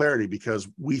create clarity because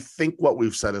we think what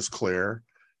we've said is clear,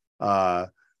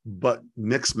 but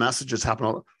mixed messages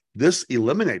happen. This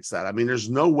eliminates that. I mean, there's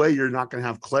no way you're not going to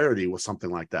have clarity with something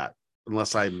like that,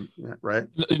 unless I'm right.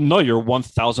 No, you're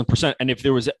 1,000%. And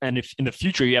if in the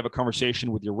future you have a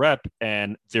conversation with your rep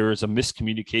and there is a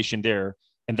miscommunication there,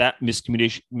 and that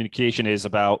miscommunication is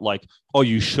about like, oh,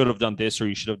 you should have done this or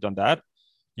you should have done that,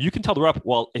 you can tell the rep,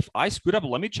 well, if I screwed up,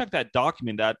 let me check that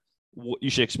document, that what you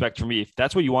should expect from me, if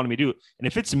that's what you wanted me to do. And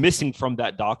if it's missing from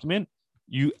that document,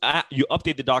 you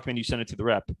update the document, you send it to the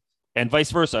rep. And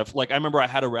vice versa. Like I remember I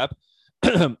had a rep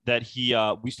that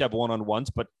we used to have one-on-ones,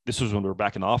 but this was when we were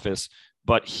back in the office,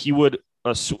 but he would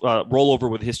roll over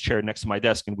with his chair next to my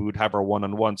desk and we would have our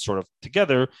one-on-one sort of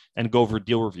together and go over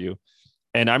deal review.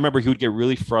 And I remember he would get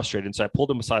really frustrated. And so I pulled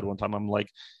him aside one time. I'm like,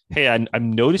 hey,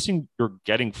 I'm noticing you're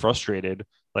getting frustrated.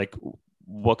 Like,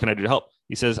 what can I do to help?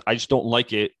 He says, I just don't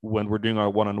like it when we're doing our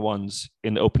one-on-ones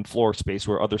in the open floor space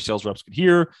where other sales reps could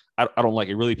hear. I don't like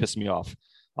it. It really pisses me off.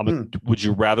 Would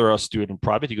you rather us do it in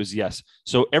private? He goes, yes.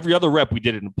 So every other rep, we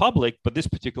did it in public, but this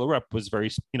particular rep was very,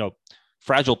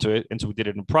 fragile to it. And so we did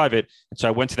it in private. And so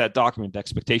I went to that document, the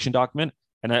expectation document,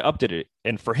 and I updated it.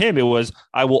 And for him, it was,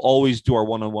 I will always do our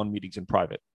one-on-one meetings in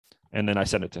private. And then I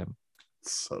sent it to him.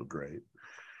 So great.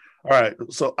 All right.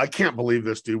 So I can't believe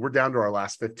this, dude. We're down to our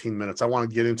last 15 minutes. I want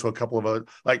to get into a couple of other,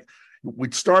 like we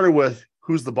started with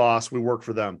who's the boss. We work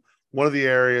for them. One of the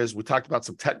areas we talked about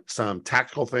some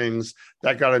tactical things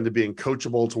that got into being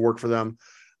coachable to work for them.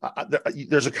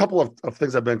 There's a couple of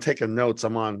things I've been taking notes.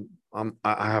 I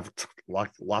have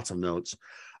lots of notes.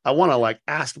 I want to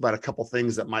ask about a couple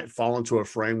things that might fall into a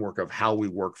framework of how we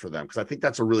work for them, because I think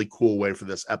that's a really cool way for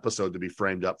this episode to be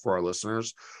framed up for our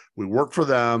listeners. We work for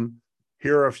them.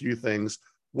 Here are a few things.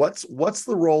 What's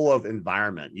the role of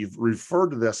environment? You've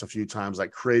referred to this a few times,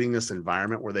 like creating this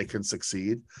environment where they can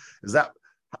succeed.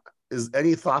 Is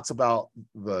any thoughts about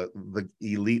the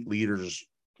elite leaders'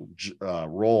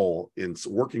 role in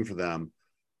working for them?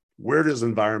 Where does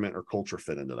environment or culture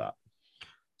fit into that?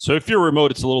 So if you're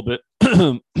remote, it's a little bit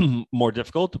more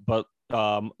difficult, but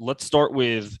let's start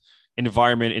with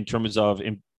environment in terms of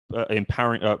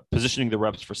empowering, positioning the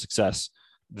reps for success.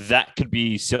 That could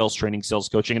be sales training, sales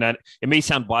coaching. And it may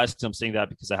sound biased because I'm saying that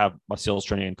because I have my sales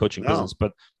training and coaching business,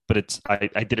 but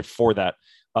I did it for that.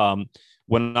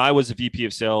 When I was a VP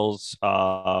of sales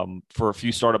for a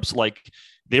few startups,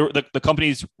 the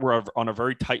companies were on a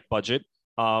very tight budget.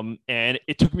 And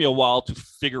it took me a while to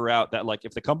figure out that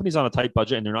if the company's on a tight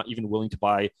budget and they're not even willing to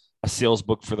buy a sales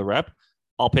book for the rep,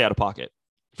 I'll pay out of pocket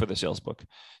for the sales book.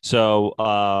 So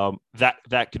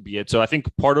that could be it. So I think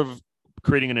part of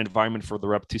creating an environment for the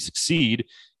rep to succeed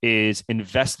is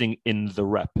investing in the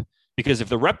rep, because if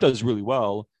the rep does really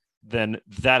well, then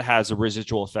that has a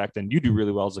residual effect and you do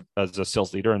really well as a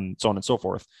sales leader and so on and so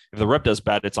forth. If the rep does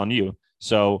bad, it's on you.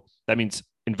 So that means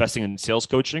investing in sales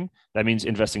coaching. That means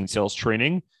investing in sales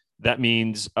training. That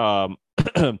means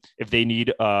if they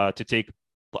need to take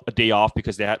a day off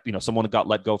because they had, someone got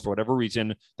let go for whatever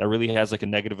reason that really has a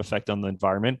negative effect on the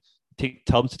environment,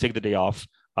 tell them to take the day off.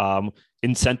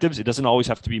 Incentives, it doesn't always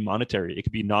have to be monetary. It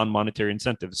could be non-monetary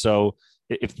incentives. So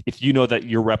if you know that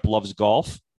your rep loves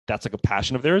golf, that's a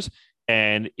passion of theirs,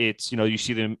 and it's, you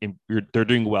see them, they're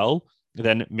doing well,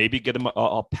 then maybe get them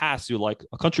a pass to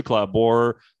a country club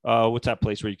or what's that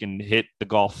place where you can hit the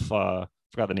golf,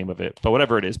 forgot the name of it, but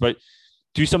whatever it is, but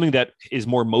do something that is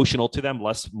more emotional to them,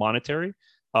 less monetary.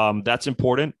 That's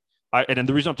important. And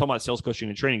the reason I'm talking about sales coaching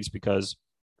and training is because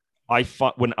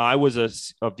when I was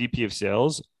a VP of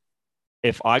sales,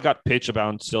 if I got pitched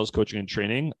about sales coaching and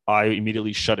training, I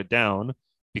immediately shut it down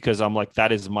because I'm like,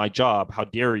 that is my job. How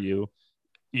dare you?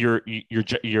 You're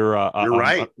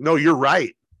right. No, you're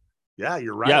right. Yeah,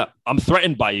 you're right. Yeah, I'm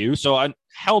threatened by you. So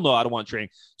hell no, I don't want training.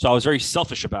 So I was very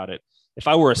selfish about it. If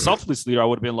I were a selfless leader, I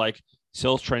would have been like,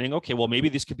 sales training. Okay, well, maybe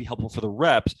this could be helpful for the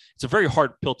reps. It's a very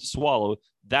hard pill to swallow.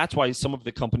 That's why some of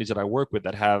the companies that I work with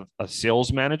that have a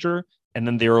sales manager and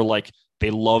then they're like, they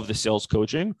love the sales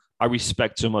coaching, I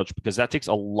respect so much because that takes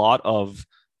a lot of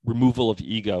removal of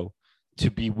ego to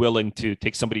be willing to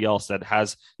take somebody else that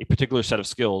has a particular set of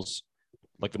skills,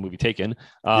 like the movie Taken.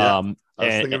 I was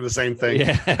thinking of the same thing.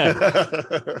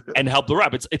 Yeah, and help the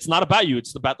rep. It's not about you.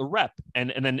 It's about the rep.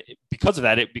 And then because of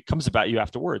that, it becomes about you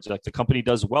afterwards. Like the company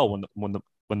does well when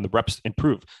the reps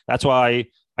improve. That's why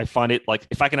I find it like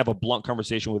if I can have a blunt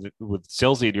conversation with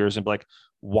sales leaders and be like,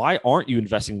 why aren't you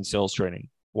investing in sales training?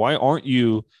 Why aren't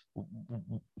you,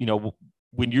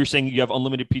 when you're saying you have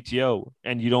unlimited PTO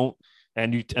and you don't,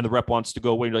 and the rep wants to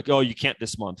go away, you're like, oh, you can't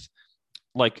this month.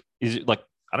 Like, is it like,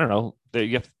 I don't know,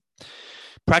 you have to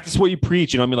practice what you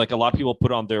preach. You know what I mean? Like a lot of people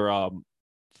put on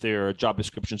their job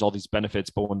descriptions, all these benefits,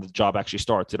 but when the job actually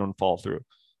starts, they don't follow through.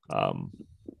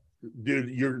 Dude,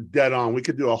 you're dead on. We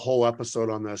could do a whole episode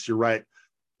on this. You're right.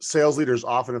 Sales leaders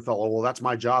often have felt, oh, well, that's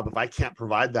my job. If I can't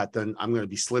provide that, then I'm going to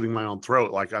be slitting my own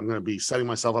throat. Like I'm going to be setting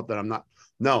myself up that I'm not.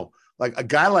 No, like a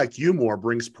guy like you more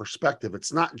brings perspective.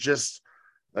 It's not just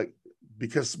like,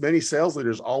 because many sales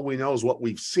leaders, all we know is what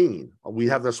we've seen. We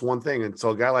have this one thing. And so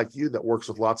a guy like you that works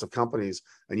with lots of companies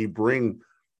and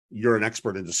you're an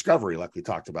expert in discovery, like we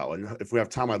talked about. And if we have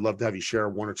time, I'd love to have you share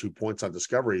 1 or 2 points on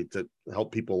discovery to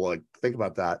help people like think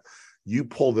about that. You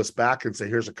pull this back and say,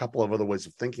 here's a couple of other ways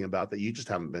of thinking about that you just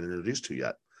haven't been introduced to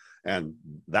yet. And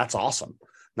that's awesome.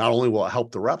 Not only will it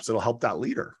help the reps, it'll help that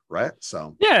leader, right?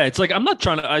 So yeah, it's like I'm not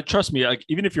trying to. Trust me. Like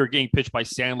even if you're getting pitched by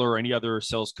Sandler or any other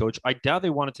sales coach, I doubt they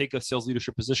want to take a sales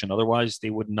leadership position. Otherwise, they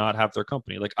would not have their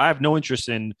company. Like I have no interest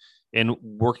in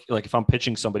work. Like if I'm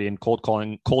pitching somebody and cold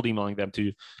emailing them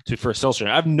for a sales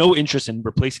training, I have no interest in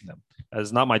replacing them. That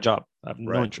is not my job. I have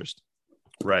no interest.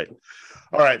 Right.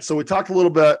 All right. So we talked a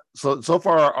little bit. So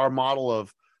far, our model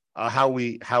of how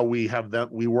we have them,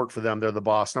 we work for them. They're the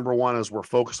boss. Number one is we're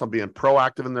focused on being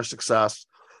proactive in their success.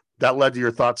 That led to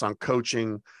your thoughts on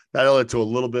coaching. That led to a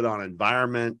little bit on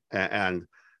environment. And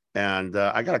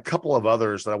I got a couple of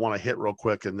others that I want to hit real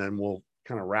quick, and then we'll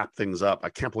kind of wrap things up. I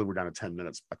can't believe we're down to 10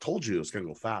 minutes. I told you it was going to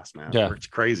go fast, man. Yeah. It's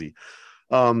crazy.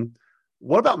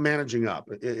 What about managing up?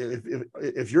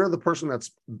 If you're the person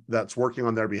that's working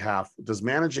on their behalf, does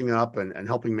managing up and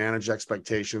helping manage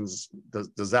expectations,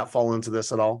 does that fall into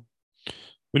this at all?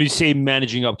 When you say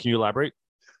managing up, can you elaborate?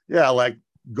 Yeah, like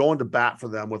going to bat for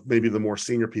them with maybe the more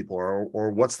senior people, or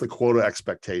what's the quota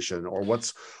expectation, or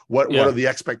what are the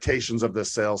expectations of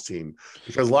this sales team?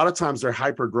 Because a lot of times they're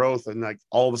hyper growth and like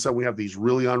all of a sudden we have these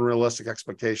really unrealistic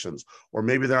expectations, or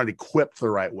maybe they're not equipped the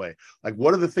right way. Like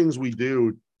what are the things we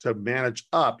do to manage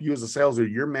up? You as a sales leader,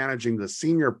 you're managing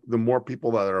the more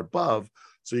people that are above,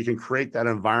 so you can create that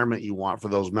environment you want for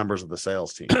those members of the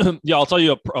sales team. Yeah, I'll tell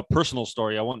you a personal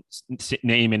story. I won't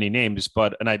name any names,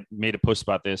 and I made a post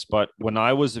about this, but when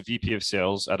I was a VP of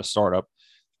sales at a startup,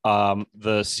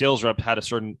 the sales rep had a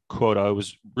certain quota. It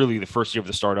was really the first year of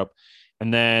the startup.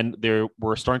 And then they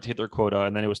were starting to hit their quota.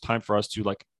 And then it was time for us to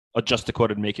like adjust the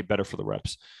quota and make it better for the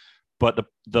reps. But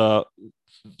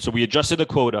so we adjusted the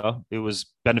quota. It was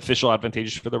beneficial,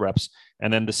 advantageous for the reps.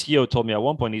 And then the CEO told me at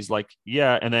one point, he's like,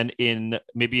 yeah. And then in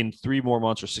 3 more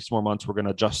months or 6 more months, we're going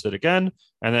to adjust it again.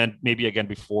 And then maybe again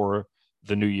before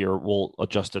the new year, we'll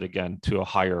adjust it again to a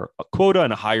higher quota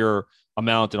and a higher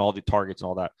amount and all the targets and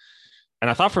all that. And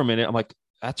I thought for a minute, I'm like,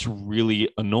 that's really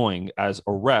annoying as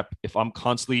a rep. If I'm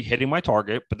constantly hitting my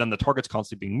target, but then the target's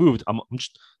constantly being moved, I'm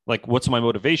just like, what's my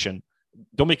motivation?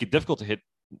 Don't make it difficult to hit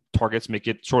targets, make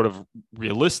it sort of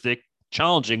realistic,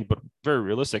 challenging, but very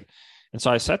realistic. And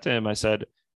so I said to him, I said,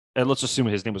 and let's assume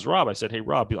his name was Rob. I said, hey,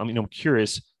 Rob, I'm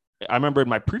curious. I remember in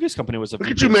my previous company was a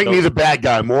Look at you make me the bad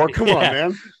guy more. Come on,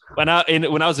 man. When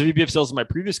I was a VP of sales in my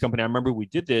previous company, I remember we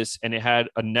did this and it had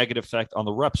a negative effect on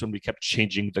the reps when we kept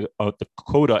changing the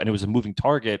quota and it was a moving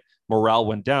target. Morale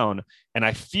went down. And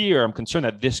I'm concerned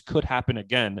that this could happen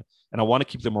again. And I want to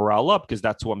keep the morale up because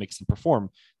that's what makes them perform.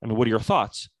 I mean, what are your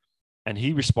thoughts? And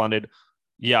he responded,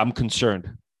 yeah, I'm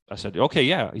concerned. I said, okay,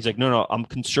 yeah. He's like, no, I'm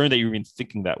concerned that you're even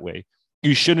thinking that way.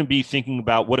 You shouldn't be thinking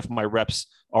about what if my reps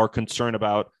are concerned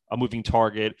about a moving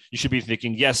target. You should be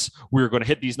thinking, yes, we're going to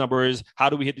hit these numbers. How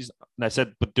do we hit these? And I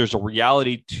said, but there's a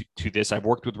reality to this. I've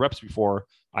worked with reps before.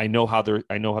 I know how they're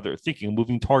thinking. A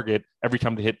moving target every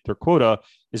time they hit their quota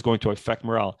is going to affect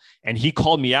morale. And he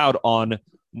called me out on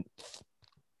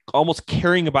almost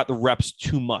caring about the reps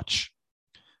too much.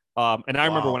 And I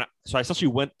remember so I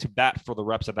essentially went to bat for the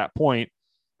reps at that point.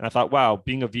 And I thought, wow,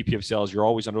 being a VP of sales, you're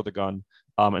always under the gun.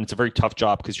 And it's a very tough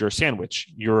job because you're a sandwich.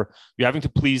 You're having to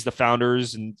please the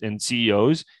founders and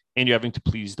CEOs, and you're having to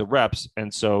please the reps.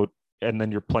 And so and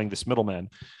then you're playing this middleman.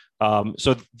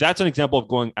 So that's an example of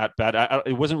going at bat.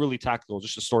 It wasn't really tactical,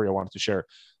 just a story I wanted to share.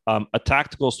 A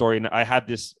tactical story, and I had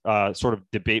this sort of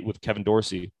debate with Kevin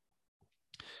Dorsey.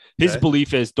 His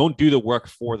belief is don't do the work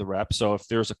for the rep. So if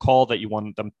there's a call that you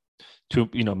want them to,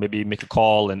 maybe make a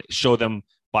call and show them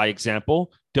by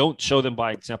example, don't show them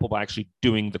by example by actually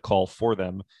doing the call for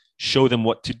them. Show them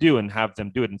what to do and have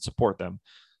them do it and support them.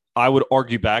 I would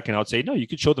argue back and I would say, no, you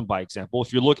could show them by example.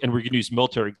 If you look, and we're going to use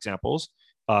military examples,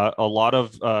 a lot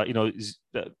of,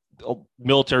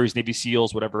 militaries, Navy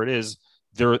SEALs, whatever it is,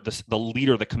 they're the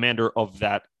leader, the commander of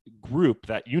that group,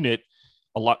 that unit,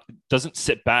 a lot doesn't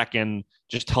sit back and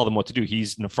just tell them what to do.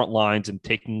 He's in the front lines and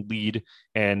taking lead,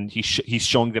 and he's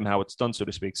showing them how it's done, so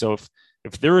to speak. So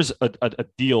if there is a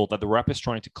deal that the rep is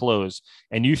trying to close,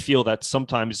 and you feel that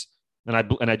sometimes, and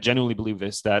I genuinely believe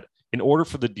this, that in order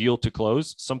for the deal to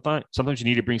close, sometimes you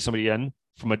need to bring somebody in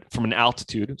from an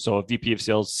altitude. So a VP of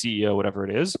sales, CEO, whatever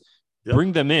it is,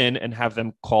 bring them in and have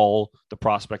them call the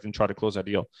prospect and try to close that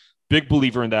deal. Big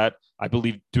believer in that. I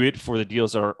believe do it for the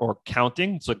deals that are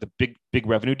counting. It's like the big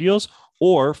revenue deals,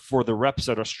 or for the reps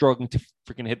that are struggling to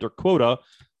freaking hit their quota,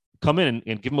 come in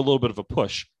and give them a little bit of a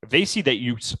push. If they see that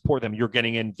you support them, you're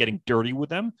getting dirty with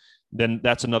them, then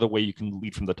that's another way you can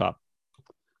lead from the top.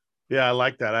 Yeah, I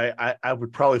like that. I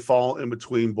would probably fall in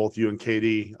between both you and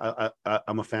KD.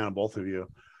 I'm a fan of both of you.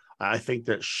 I think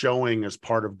that showing is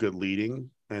part of good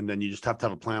leading, and then you just have to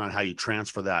have a plan on how you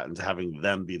transfer that into having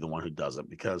them be the one who does it,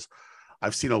 because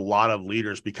I've seen a lot of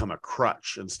leaders become a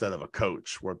crutch instead of a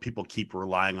coach, where people keep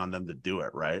relying on them to do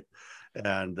it, right?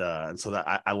 And so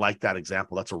that I like that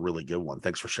example. That's a really good one.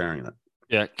 Thanks for sharing it.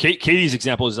 Yeah, Katie's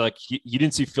example is like you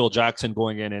didn't see Phil Jackson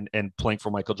going in and playing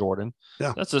for Michael Jordan.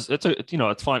 Yeah,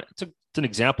 it's fine. It's an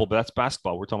example, but that's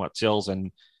basketball. We're talking about sales,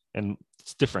 and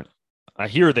it's different. I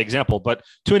hear the example, but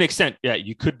to an extent, yeah,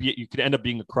 you could end up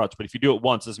being a crutch. But if you do it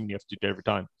once, doesn't mean you have to do it every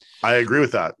time. I agree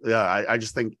with that. Yeah, I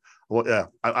just think, well, yeah,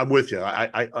 I'm with you.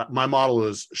 I my model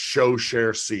is show,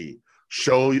 share, see.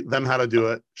 Show them how to do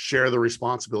it, share the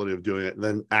responsibility of doing it, and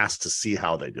then ask to see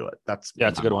how they do it. That's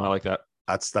a good one. I like that.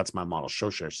 That's my model. Show,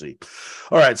 share, see.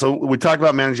 All right. So we talked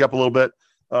about managing up a little bit.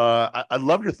 I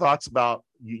love your thoughts about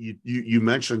you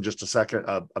mentioned just a second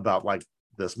about like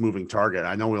this moving target.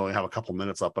 I know we only have a couple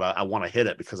minutes up, but I want to hit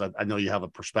it because I know you have a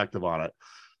perspective on it.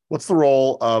 What's the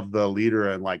role of the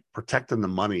leader in like protecting the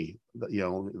money,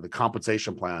 the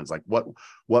compensation plans? Like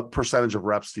what percentage of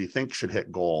reps do you think should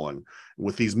hit goal? And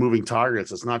with these moving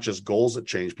targets, it's not just goals that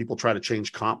change. People try to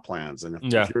change comp plans. And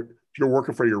if you're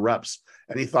working for your reps,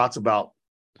 any thoughts about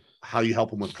how you help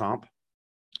them with comp?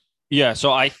 Yeah.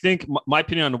 So I think my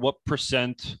opinion on what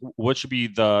should be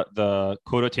the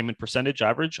quota attainment percentage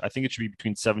average, I think it should be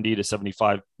between 70 to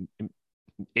 75,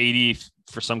 80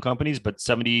 for some companies, but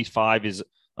 75 is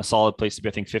a solid place to be.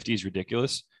 I think 50 is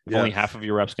ridiculous. If only half of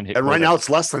your reps can hit. And right now it's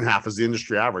less than half is the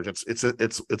industry average.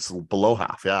 It's below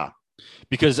half. Yeah.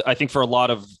 Because I think for a lot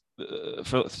of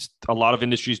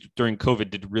industries during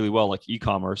COVID did really well, like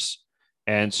e-commerce.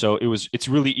 And so it's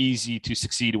really easy to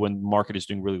succeed when the market is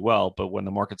doing really well, but when the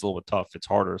market's a little bit tough, it's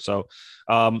harder. So,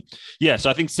 so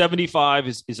I think 75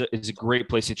 is a great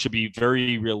place. It should be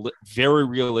very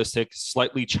realistic,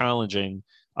 slightly challenging,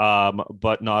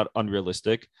 but not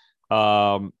unrealistic.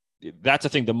 That's the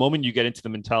thing. The moment you get into the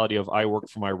mentality of I work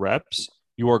for my reps,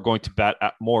 you are going to bat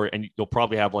at more, and you'll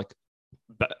probably have like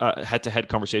head-to-head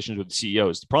conversations with the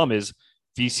CEOs. The problem is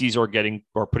VCs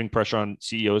are putting pressure on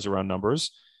CEOs around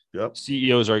numbers. Yep.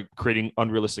 CEOs are creating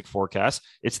unrealistic forecasts.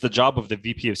 It's the job of the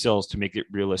VP of sales to make it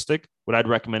realistic. What I'd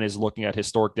recommend is looking at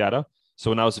historic data.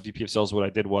 So when I was a VP of sales, what I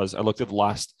did was I looked at the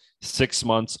last 6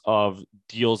 months of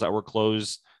deals that were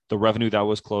closed, the revenue that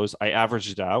was closed. I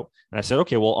averaged it out, and I said,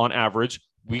 okay, well, on average,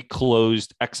 we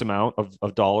closed X amount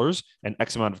of dollars and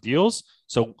X amount of deals.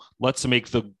 So let's make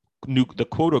the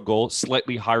quota goal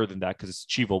slightly higher than that because it's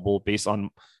achievable based on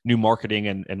new marketing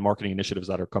and marketing initiatives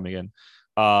that are coming in.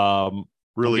 I'm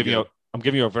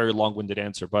giving you a very long-winded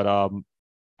answer, but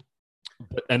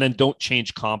and then don't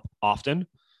change comp often.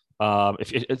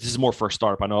 If this is more for a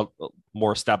startup, I know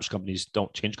more established companies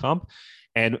don't change comp.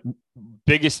 And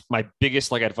my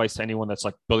biggest like advice to anyone that's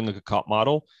like building like a comp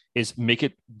model is make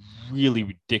it really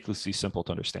ridiculously simple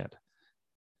to understand.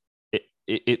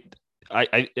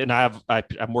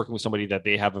 I'm working with somebody that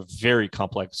they have a very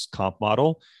complex comp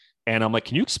model. And I'm like,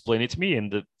 can you explain it to me?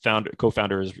 And the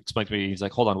co-founder is explaining to me, he's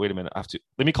like, hold on, wait a minute.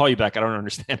 Let me call you back. I don't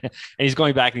understand it. And he's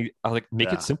going back and I was like,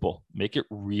 make it simple. Make it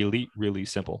really, really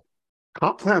simple.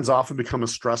 Comp plans often become a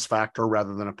stress factor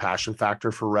rather than a passion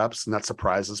factor for reps. And that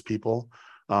surprises people.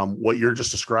 What you're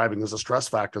just describing is a stress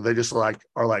factor. They just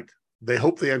they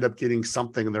hope they end up getting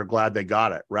something and they're glad they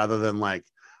got it rather than like,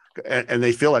 and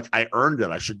they feel like I earned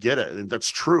it, I should get it. And that's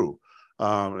true.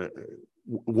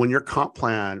 When your comp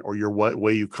plan or your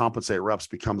way you compensate reps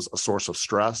becomes a source of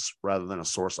stress rather than a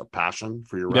source of passion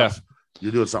for your reps,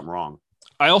 you're doing something wrong.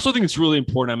 I also think it's really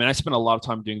important. I mean, I spent a lot of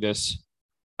time doing this.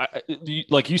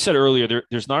 Like you said earlier,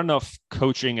 there's not enough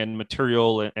coaching and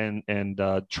material and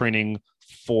training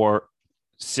for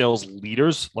sales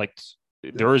leaders. Like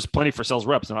there is plenty for sales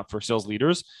reps, not for sales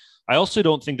leaders. I also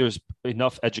don't think there's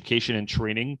enough education and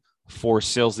training for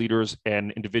sales leaders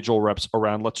and individual reps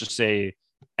around, let's just say,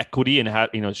 equity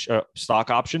and stock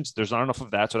options. There's not enough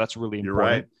of that, so that's really important. You're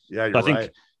right. Yeah, you're right. I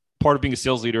think part of being a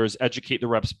sales leader is educate the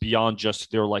reps beyond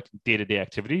just their like day-to-day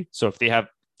activity. So if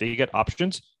they get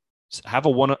options, have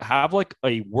like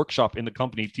a workshop in the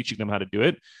company teaching them how to do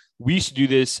it. We used to do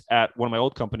this at one of my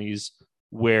old companies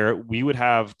where we would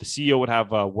have the CEO would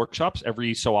have workshops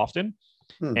every so often.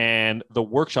 And the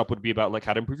workshop would be about like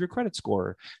how to improve your credit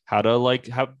score, how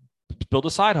to build a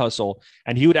side hustle.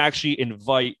 And he would actually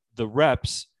invite the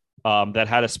reps that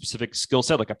had a specific skill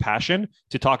set, like a passion,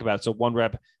 to talk about it. So one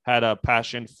rep had a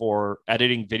passion for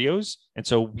editing videos. And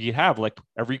so we'd have like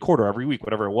every quarter, every week,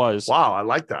 whatever it was. Wow, I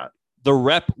like that. The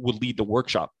rep would lead the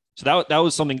workshop. So that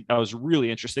was something that was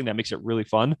really interesting. That makes it really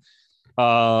fun.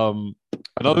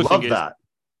 Another thing is,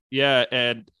 yeah,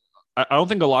 and I don't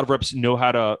think a lot of reps know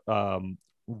how to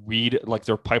read like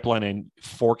their pipeline and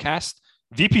forecast.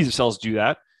 VPs of sales do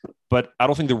that, but I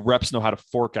don't think the reps know how to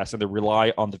forecast, and they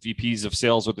rely on the VPs of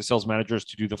sales or the sales managers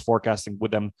to do the forecasting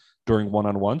with them during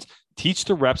one-on-ones. Teach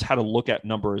the reps how to look at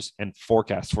numbers and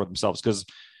forecast for themselves. Because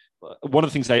one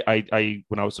of the things I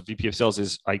when I was a VP of sales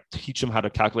is I teach them how to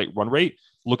calculate run rate,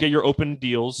 look at your open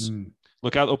deals,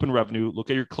 look at open revenue, look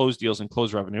at your closed deals and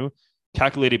closed revenue,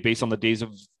 calculate it based on the days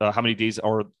of how many days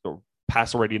are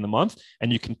passed already in the month.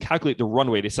 And you can calculate the run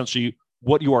rate, essentially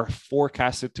what you are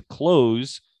forecasted to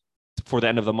close for the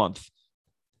end of the month.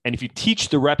 And if you teach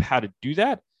the rep how to do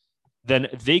that, then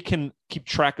they can keep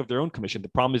track of their own commission. The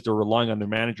problem is they're relying on their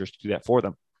managers to do that for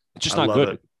them. It's just not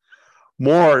good.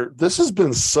 More, this has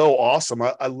been so awesome.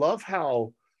 I love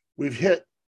how we've hit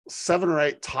 7 or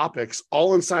 8 topics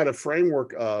all inside a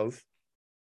framework of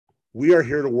we are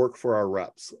here to work for our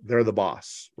reps. They're the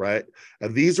boss, right?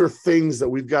 And these are things that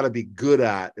we've got to be good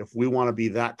at if we want to be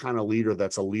that kind of leader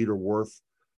that's a leader worth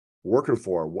working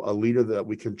for, a leader that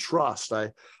we can trust. I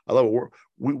love it.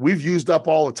 We've used up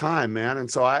all the time, man.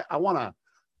 And so I want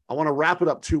to wrap it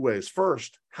up 2 ways.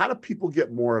 First, how do people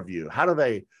get more of you? How do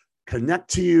they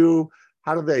connect to you?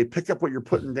 How do they pick up what you're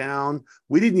putting down?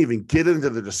 We didn't even get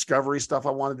into the discovery stuff I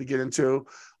wanted to get into.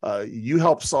 You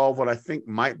help solve what I think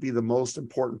might be the most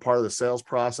important part of the sales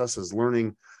process, is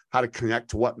learning how to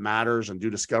connect to what matters and do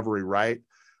discovery right.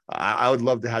 I would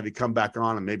love to have you come back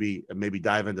on and maybe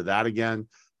dive into that again.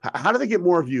 How do they get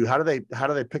more of you? How do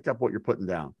they pick up what you're putting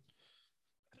down?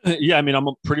 Yeah, I mean, I'm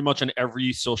pretty much on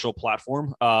every social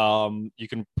platform. You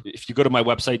can, if you go to my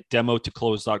website,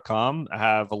 demotoclose.com, I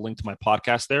have a link to my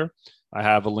podcast there. I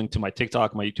have a link to my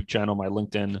TikTok, my YouTube channel, my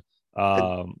LinkedIn.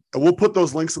 And we'll put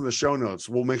those links in the show notes.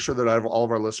 We'll make sure that all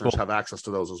of our listeners have access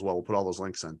to those as well. We'll put all those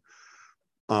links in.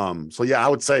 So yeah, I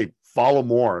would say follow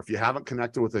more. If you haven't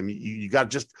connected with him, you got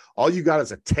just, all you got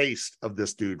is a taste of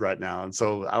this dude right now. And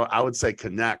so I would say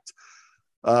connect.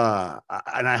 And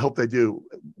I hope they do.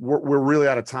 We're really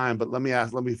out of time, but let me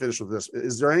finish with this.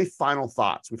 Is there any final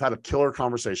thoughts? We've had a killer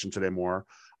conversation today, Moore.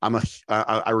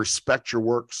 I respect your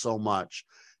work so much.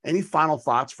 Any final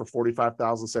thoughts for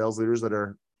 45,000 sales leaders that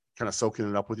are kind of soaking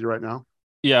it up with you right now?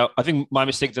 Yeah, I think my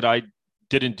mistake that I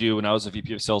didn't do when I was a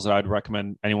VP of sales that I'd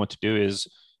recommend anyone to do is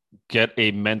get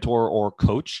a mentor or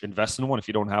coach, invest in one if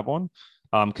you don't have one.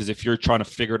 Because if you're trying to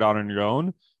figure it out on your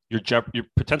own, you're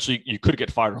potentially, you could get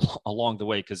fired along the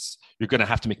way, because you're going to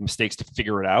have to make mistakes to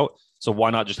figure it out. So why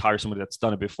not just hire somebody that's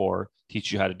done it before,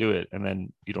 teach you how to do it, and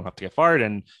then you don't have to get fired,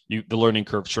 and the learning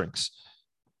curve shrinks.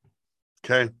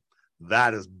 Okay.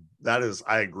 That is,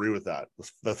 I agree with that.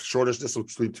 The shortest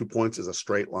distance between 2 points is a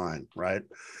straight line, right?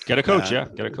 Get a coach.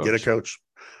 Get a coach.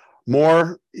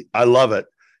 Moore, I love it.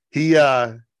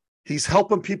 He's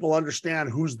helping people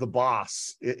understand who's the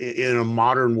boss in a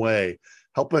modern way,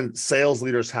 helping sales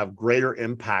leaders have greater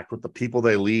impact with the people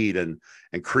they lead and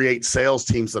create sales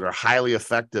teams that are highly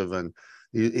effective. And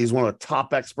he's one of the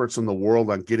top experts in the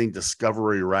world on getting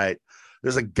discovery right.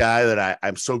 There's a guy that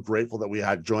I'm so grateful that we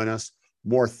had join us.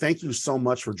 Moore, thank you so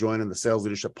much for joining the Sales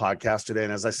Leadership Podcast today.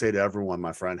 And as I say to everyone,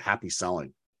 my friend, happy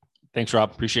selling. Thanks, Rob.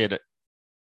 Appreciate it.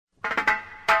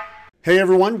 Hey,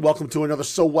 everyone. Welcome to another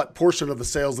So What portion of the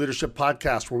Sales Leadership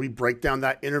Podcast, where we break down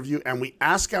that interview and we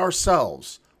ask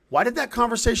ourselves, why did that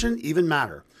conversation even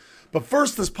matter? But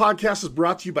first, this podcast is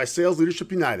brought to you by Sales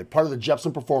Leadership United, part of the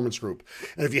Jepson Performance Group.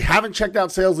 And if you haven't checked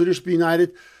out Sales Leadership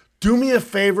United, do me a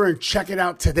favor and check it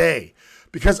out today.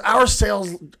 Because our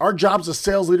jobs as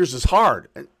sales leaders is hard,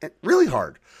 and really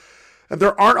hard. And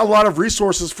there aren't a lot of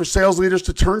resources for sales leaders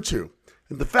to turn to.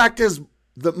 And the fact is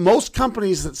that most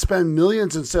companies that spend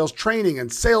millions in sales training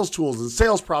and sales tools and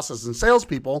sales process and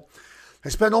salespeople, they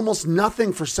spend almost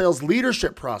nothing for sales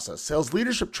leadership process, sales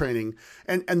leadership training,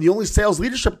 and the only sales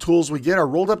leadership tools we get are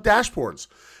rolled up dashboards.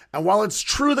 And while it's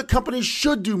true that companies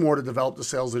should do more to develop the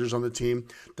sales leaders on the team,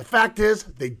 the fact is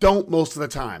they don't most of the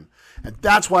time. And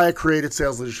that's why I created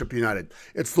Sales Leadership United.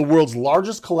 It's the world's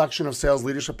largest collection of sales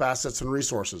leadership assets and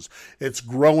resources. It's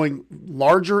growing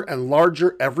larger and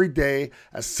larger every day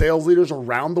as sales leaders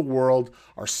around the world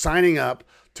are signing up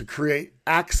to create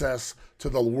access to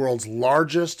the world's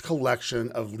largest collection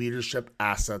of leadership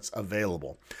assets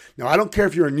available. Now, I don't care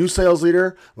if you're a new sales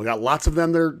leader. We got lots of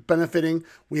them that are benefiting.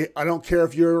 I don't care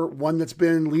if you're one that's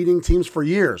been leading teams for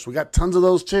years. We got tons of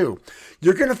those too.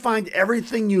 You're going to find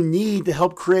everything you need to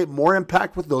help create more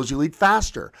impact with those you lead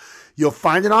faster. You'll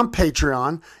find it on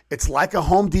Patreon. It's like a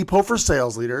Home Depot for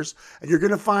sales leaders. And you're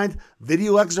going to find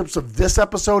video excerpts of this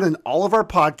episode and all of our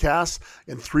podcasts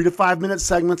in 3 to 5 minute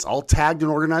segments, all tagged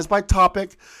and organized by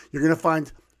topic. You're going to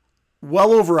find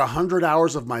well over 100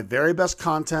 hours of my very best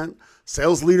content,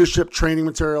 sales leadership training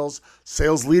materials,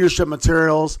 sales leadership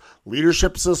materials,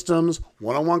 leadership systems,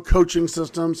 one-on-one coaching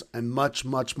systems, and much,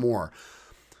 much more.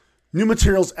 New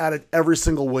materials added every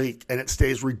single week, and it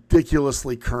stays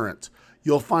ridiculously current.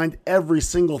 You'll find every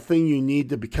single thing you need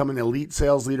to become an elite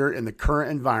sales leader in the current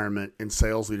environment in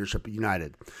Sales Leadership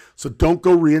United. So don't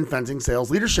go reinventing sales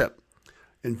leadership.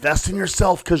 Invest in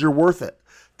yourself because you're worth it.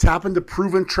 Tap into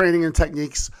proven training and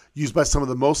techniques used by some of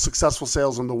the most successful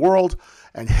sales in the world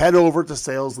and head over to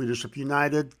Sales Leadership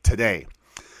United today.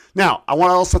 Now, I want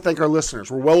to also thank our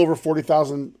listeners. We're well over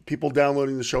 40,000 people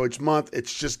downloading the show each month.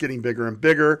 It's just getting bigger and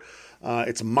bigger.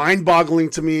 It's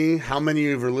mind-boggling to me how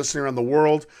many of you are listening around the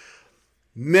world.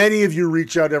 Many of you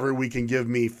reach out every week and give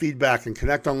me feedback and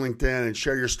connect on LinkedIn and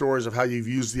share your stories of how you've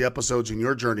used the episodes in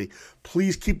your journey.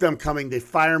 Please keep them coming. They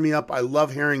fire me up. I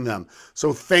love hearing them.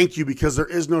 So thank you, because there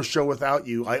is no show without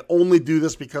you. I only do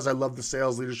this because I love the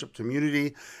sales leadership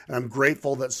community, and I'm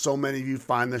grateful that so many of you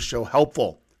find this show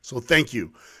helpful. So thank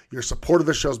you. Your support of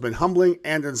the show has been humbling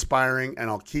and inspiring, and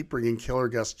I'll keep bringing killer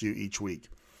guests to you each week.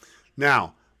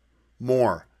 Now,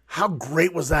 Moore. How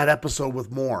great was that episode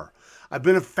with Moore? I've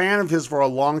been a fan of his for a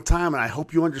long time, and I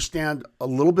hope you understand a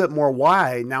little bit more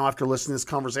why now after listening to this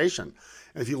conversation.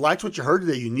 And if you liked what you heard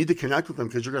today, you need to connect with him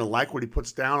because you're going to like what he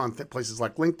puts down on places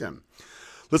like LinkedIn.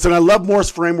 Listen, I love Moore's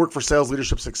framework for sales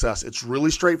leadership success. It's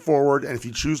really straightforward, and if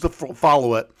you choose to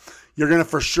follow it, you're going to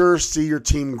for sure see your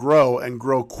team grow and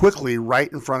grow quickly right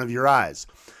in front of your eyes.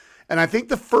 And I think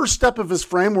the first step of his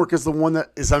framework is the one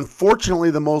that is unfortunately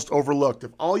the most overlooked.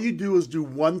 If all you do is do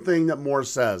one thing that Moore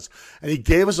says, and he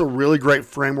gave us a really great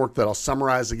framework that I'll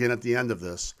summarize again at the end of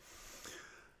this,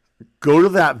 go to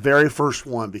that very first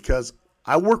one, because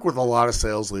I work with a lot of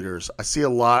sales leaders. I see a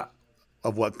lot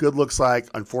of what good looks like.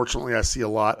 Unfortunately, I see a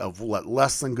lot of what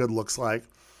less than good looks like.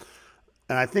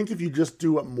 And I think if you just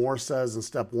do what Moore says in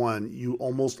step one, you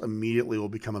almost immediately will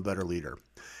become a better leader.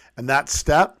 And that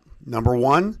step, number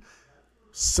one,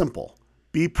 simple.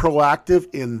 Be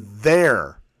proactive in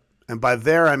their, and by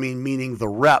their I mean meaning the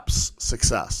rep's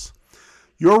success.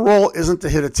 Your role isn't to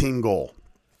hit a team goal.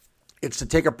 It's to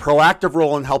take a proactive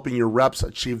role in helping your reps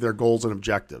achieve their goals and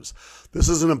objectives. This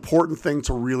is an important thing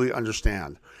to really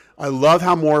understand. I love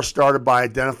how Moore started by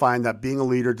identifying that being a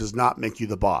leader does not make you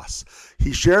the boss.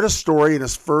 He shared a story in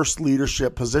his first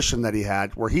leadership position that he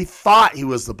had where he thought he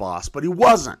was the boss, but he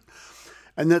wasn't.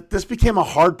 And that this became a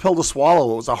hard pill to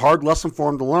swallow. It was a hard lesson for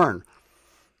him to learn.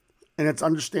 And it's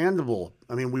understandable.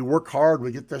 I mean, we work hard,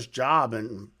 we get this job,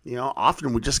 and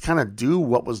often we just kind of do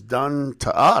what was done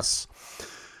to us.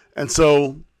 And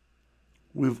so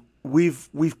we've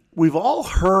all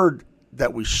heard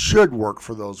that we should work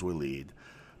for those we lead.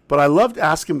 But I loved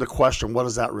asking him the question, what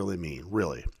does that really mean?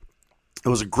 Really? It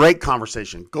was a great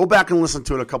conversation. Go back and listen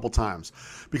to it a couple times.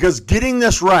 Because getting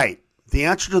this right, the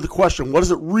answer to the question, what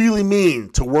does it really mean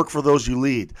to work for those you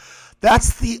lead?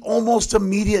 That's the almost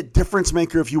immediate difference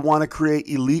maker if you want to create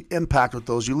elite impact with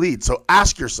those you lead. So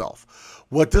ask yourself,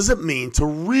 what does it mean to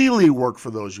really work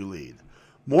for those you lead?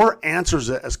 Moore answers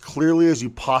it as clearly as you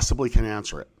possibly can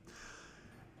answer it.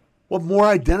 What Moore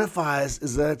identifies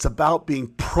is that it's about being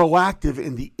proactive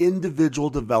in the individual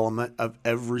development of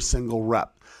every single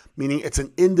rep, meaning it's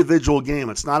an individual game.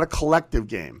 It's not a collective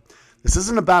game. This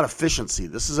isn't about efficiency.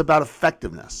 This is about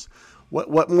effectiveness.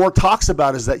 What Moore talks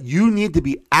about is that you need to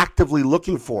be actively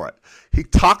looking for it. He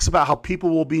talks about how people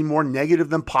will be more negative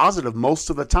than positive most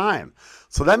of the time.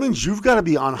 So that means you've got to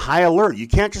be on high alert. You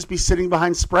can't just be sitting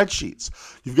behind spreadsheets.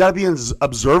 You've got to be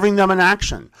observing them in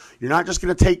action. You're not just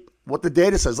going to take what the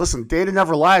data says. Listen, data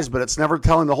never lies, but it's never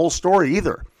telling the whole story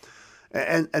either.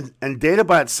 And data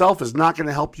by itself is not going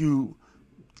to help you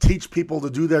teach people to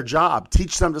do their job,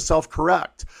 teach them to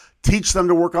self-correct, teach them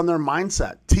to work on their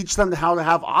mindset, teach them how to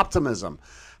have optimism,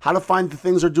 how to find the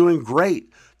things they're doing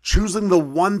great, choosing the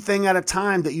one thing at a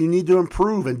time that you need to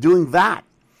improve and doing that.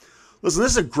 Listen,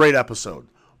 this is a great episode.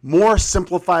 Moore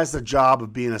simplifies the job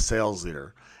of being a sales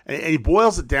leader. And he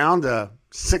boils it down to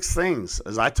 6 things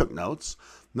as I took notes.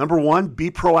 Number 1,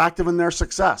 be proactive in their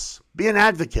success. Be an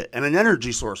advocate and an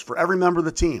energy source for every member of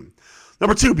the team.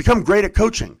 Number 2, become great at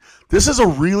coaching. This is a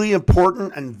really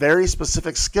important and very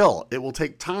specific skill. It will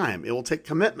take time. It will take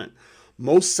commitment.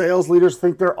 Most sales leaders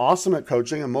think they're awesome at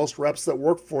coaching, and most reps that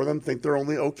work for them think they're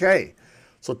only okay.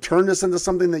 So turn this into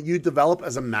something that you develop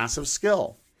as a massive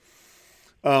skill.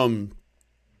 I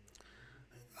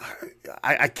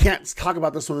can't talk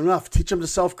about this one enough. Teach them to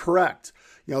self-correct.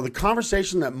 You know, the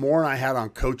conversation that Moore and I had on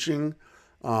coaching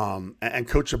and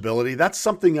coachability, that's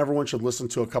something everyone should listen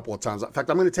to a couple of times. In fact,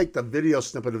 I'm going to take the video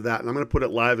snippet of that and I'm going to put it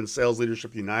live in Sales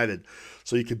Leadership United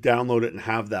so you could download it and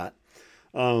have that.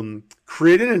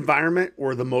 Create an environment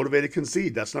where the motivated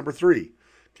concede. That's number 3.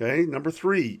 Okay. Number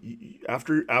 3,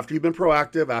 after you've been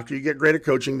proactive, after you get great at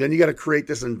coaching, then you got to create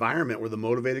this environment where the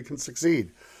motivated can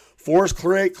succeed. 4 is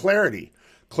create clarity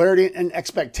and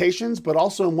expectations, but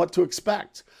also in what to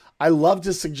expect. I loved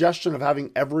his suggestion of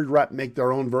having every rep make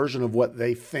their own version of what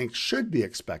they think should be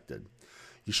expected.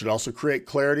 You should also create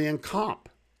clarity in comp.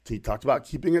 He talked about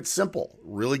keeping it simple.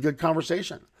 Really good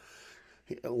conversation.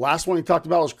 Last one he talked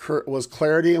about was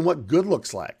clarity in what good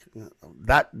looks like.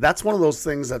 That's one of those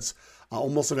things that's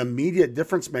almost an immediate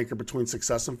difference maker between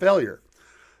success and failure.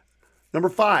 Number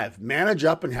 5, manage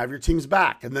up and have your team's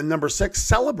back. And then number 6,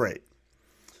 celebrate.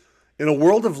 In a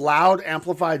world of loud,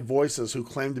 amplified voices who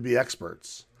claim to be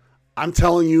experts, I'm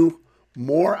telling you,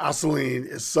 Moore Asseline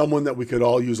is someone that we could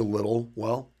all use a little,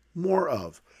 more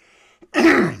of.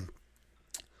 If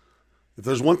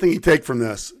there's one thing you take from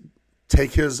this,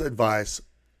 take his advice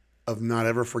of not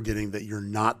ever forgetting that you're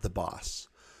not the boss.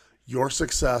 Your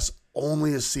success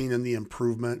only is seen in the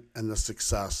improvement and the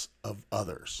success of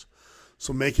others.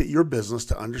 So make it your business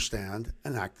to understand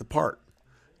and act the part.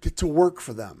 Get to work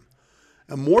for them.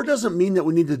 And more doesn't mean that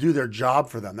we need to do their job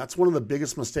for them. That's one of the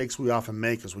biggest mistakes we often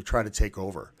make as we try to take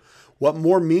over. What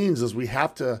more means is we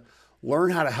have to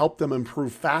learn how to help them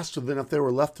improve faster than if they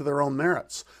were left to their own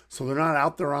merits. So they're not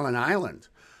out there on an island.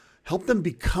 Help them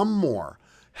become more.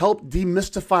 Help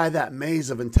demystify that maze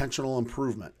of intentional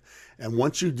improvement. And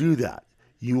once you do that,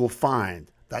 you will find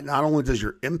that not only does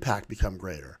your impact become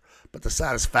greater, but the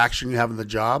satisfaction you have in the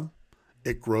job,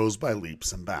 it grows by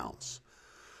leaps and bounds.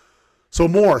 So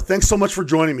Moore, thanks so much for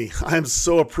joining me. I am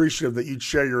so appreciative that you'd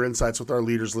share your insights with our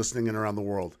leaders listening in around the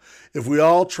world. If we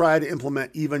all try to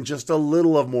implement even just a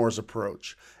little of Moore's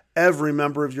approach, every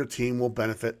member of your team will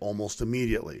benefit almost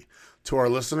immediately. To our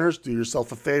listeners, do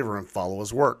yourself a favor and follow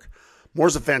his work.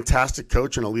 Moore's a fantastic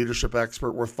coach and a leadership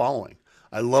expert worth following.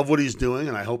 I love what he's doing,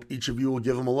 and I hope each of you will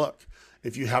give him a look.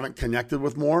 If you haven't connected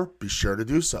with Moore, be sure to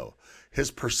do so.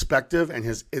 His perspective and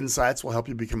his insights will help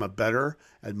you become a better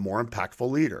and more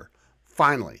impactful leader.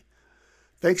 Finally,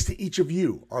 thanks to each of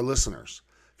you, our listeners.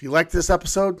 If you liked this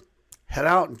episode, head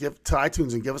out and give to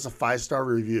iTunes and give us a 5-star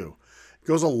review. It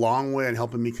goes a long way in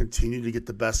helping me continue to get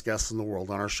the best guests in the world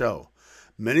on our show.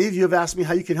 Many of you have asked me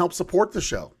how you can help support the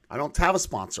show. I don't have a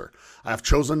sponsor. I have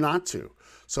chosen not to.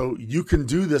 So you can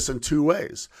do this in 2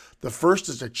 ways. The first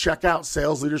is to check out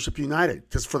Sales Leadership United,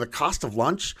 because for the cost of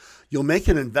lunch, you'll make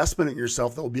an investment in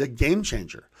yourself that will be a game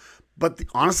changer. But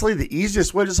honestly, the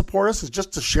easiest way to support us is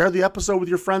just to share the episode with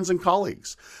your friends and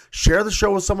colleagues. Share the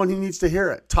show with someone who needs to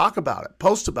hear it. Talk about it.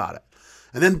 Post about it.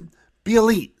 And then be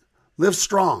elite. Live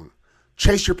strong.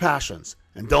 Chase your passions.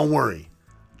 And don't worry.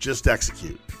 Just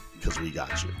execute, because we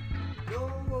got you.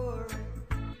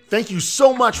 Thank you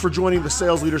so much for joining the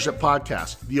Sales Leadership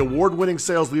Podcast, the award-winning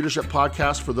sales leadership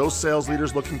podcast for those sales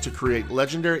leaders looking to create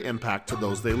legendary impact to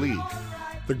those they lead.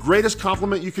 The greatest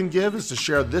compliment you can give is to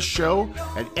share this show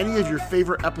and any of your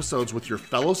favorite episodes with your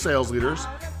fellow sales leaders,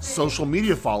 social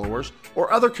media followers,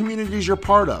 or other communities you're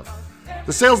part of.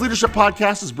 The Sales Leadership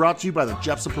Podcast is brought to you by the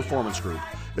Jepson Performance Group.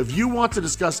 If you want to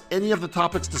discuss any of the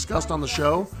topics discussed on the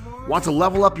show, want to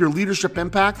level up your leadership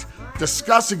impact,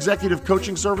 discuss executive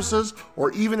coaching services,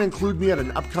 or even include me at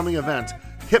an upcoming event,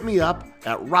 hit me up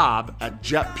at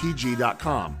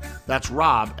rob@jetpg.com. That's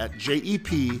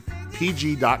rob@jetpg.com.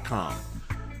 pg.com.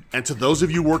 And to those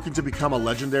of you working to become a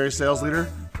legendary sales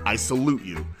leader, I salute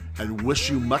you and wish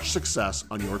you much success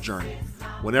on your journey.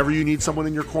 Whenever you need someone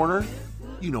in your corner,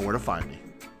 you know where to find me.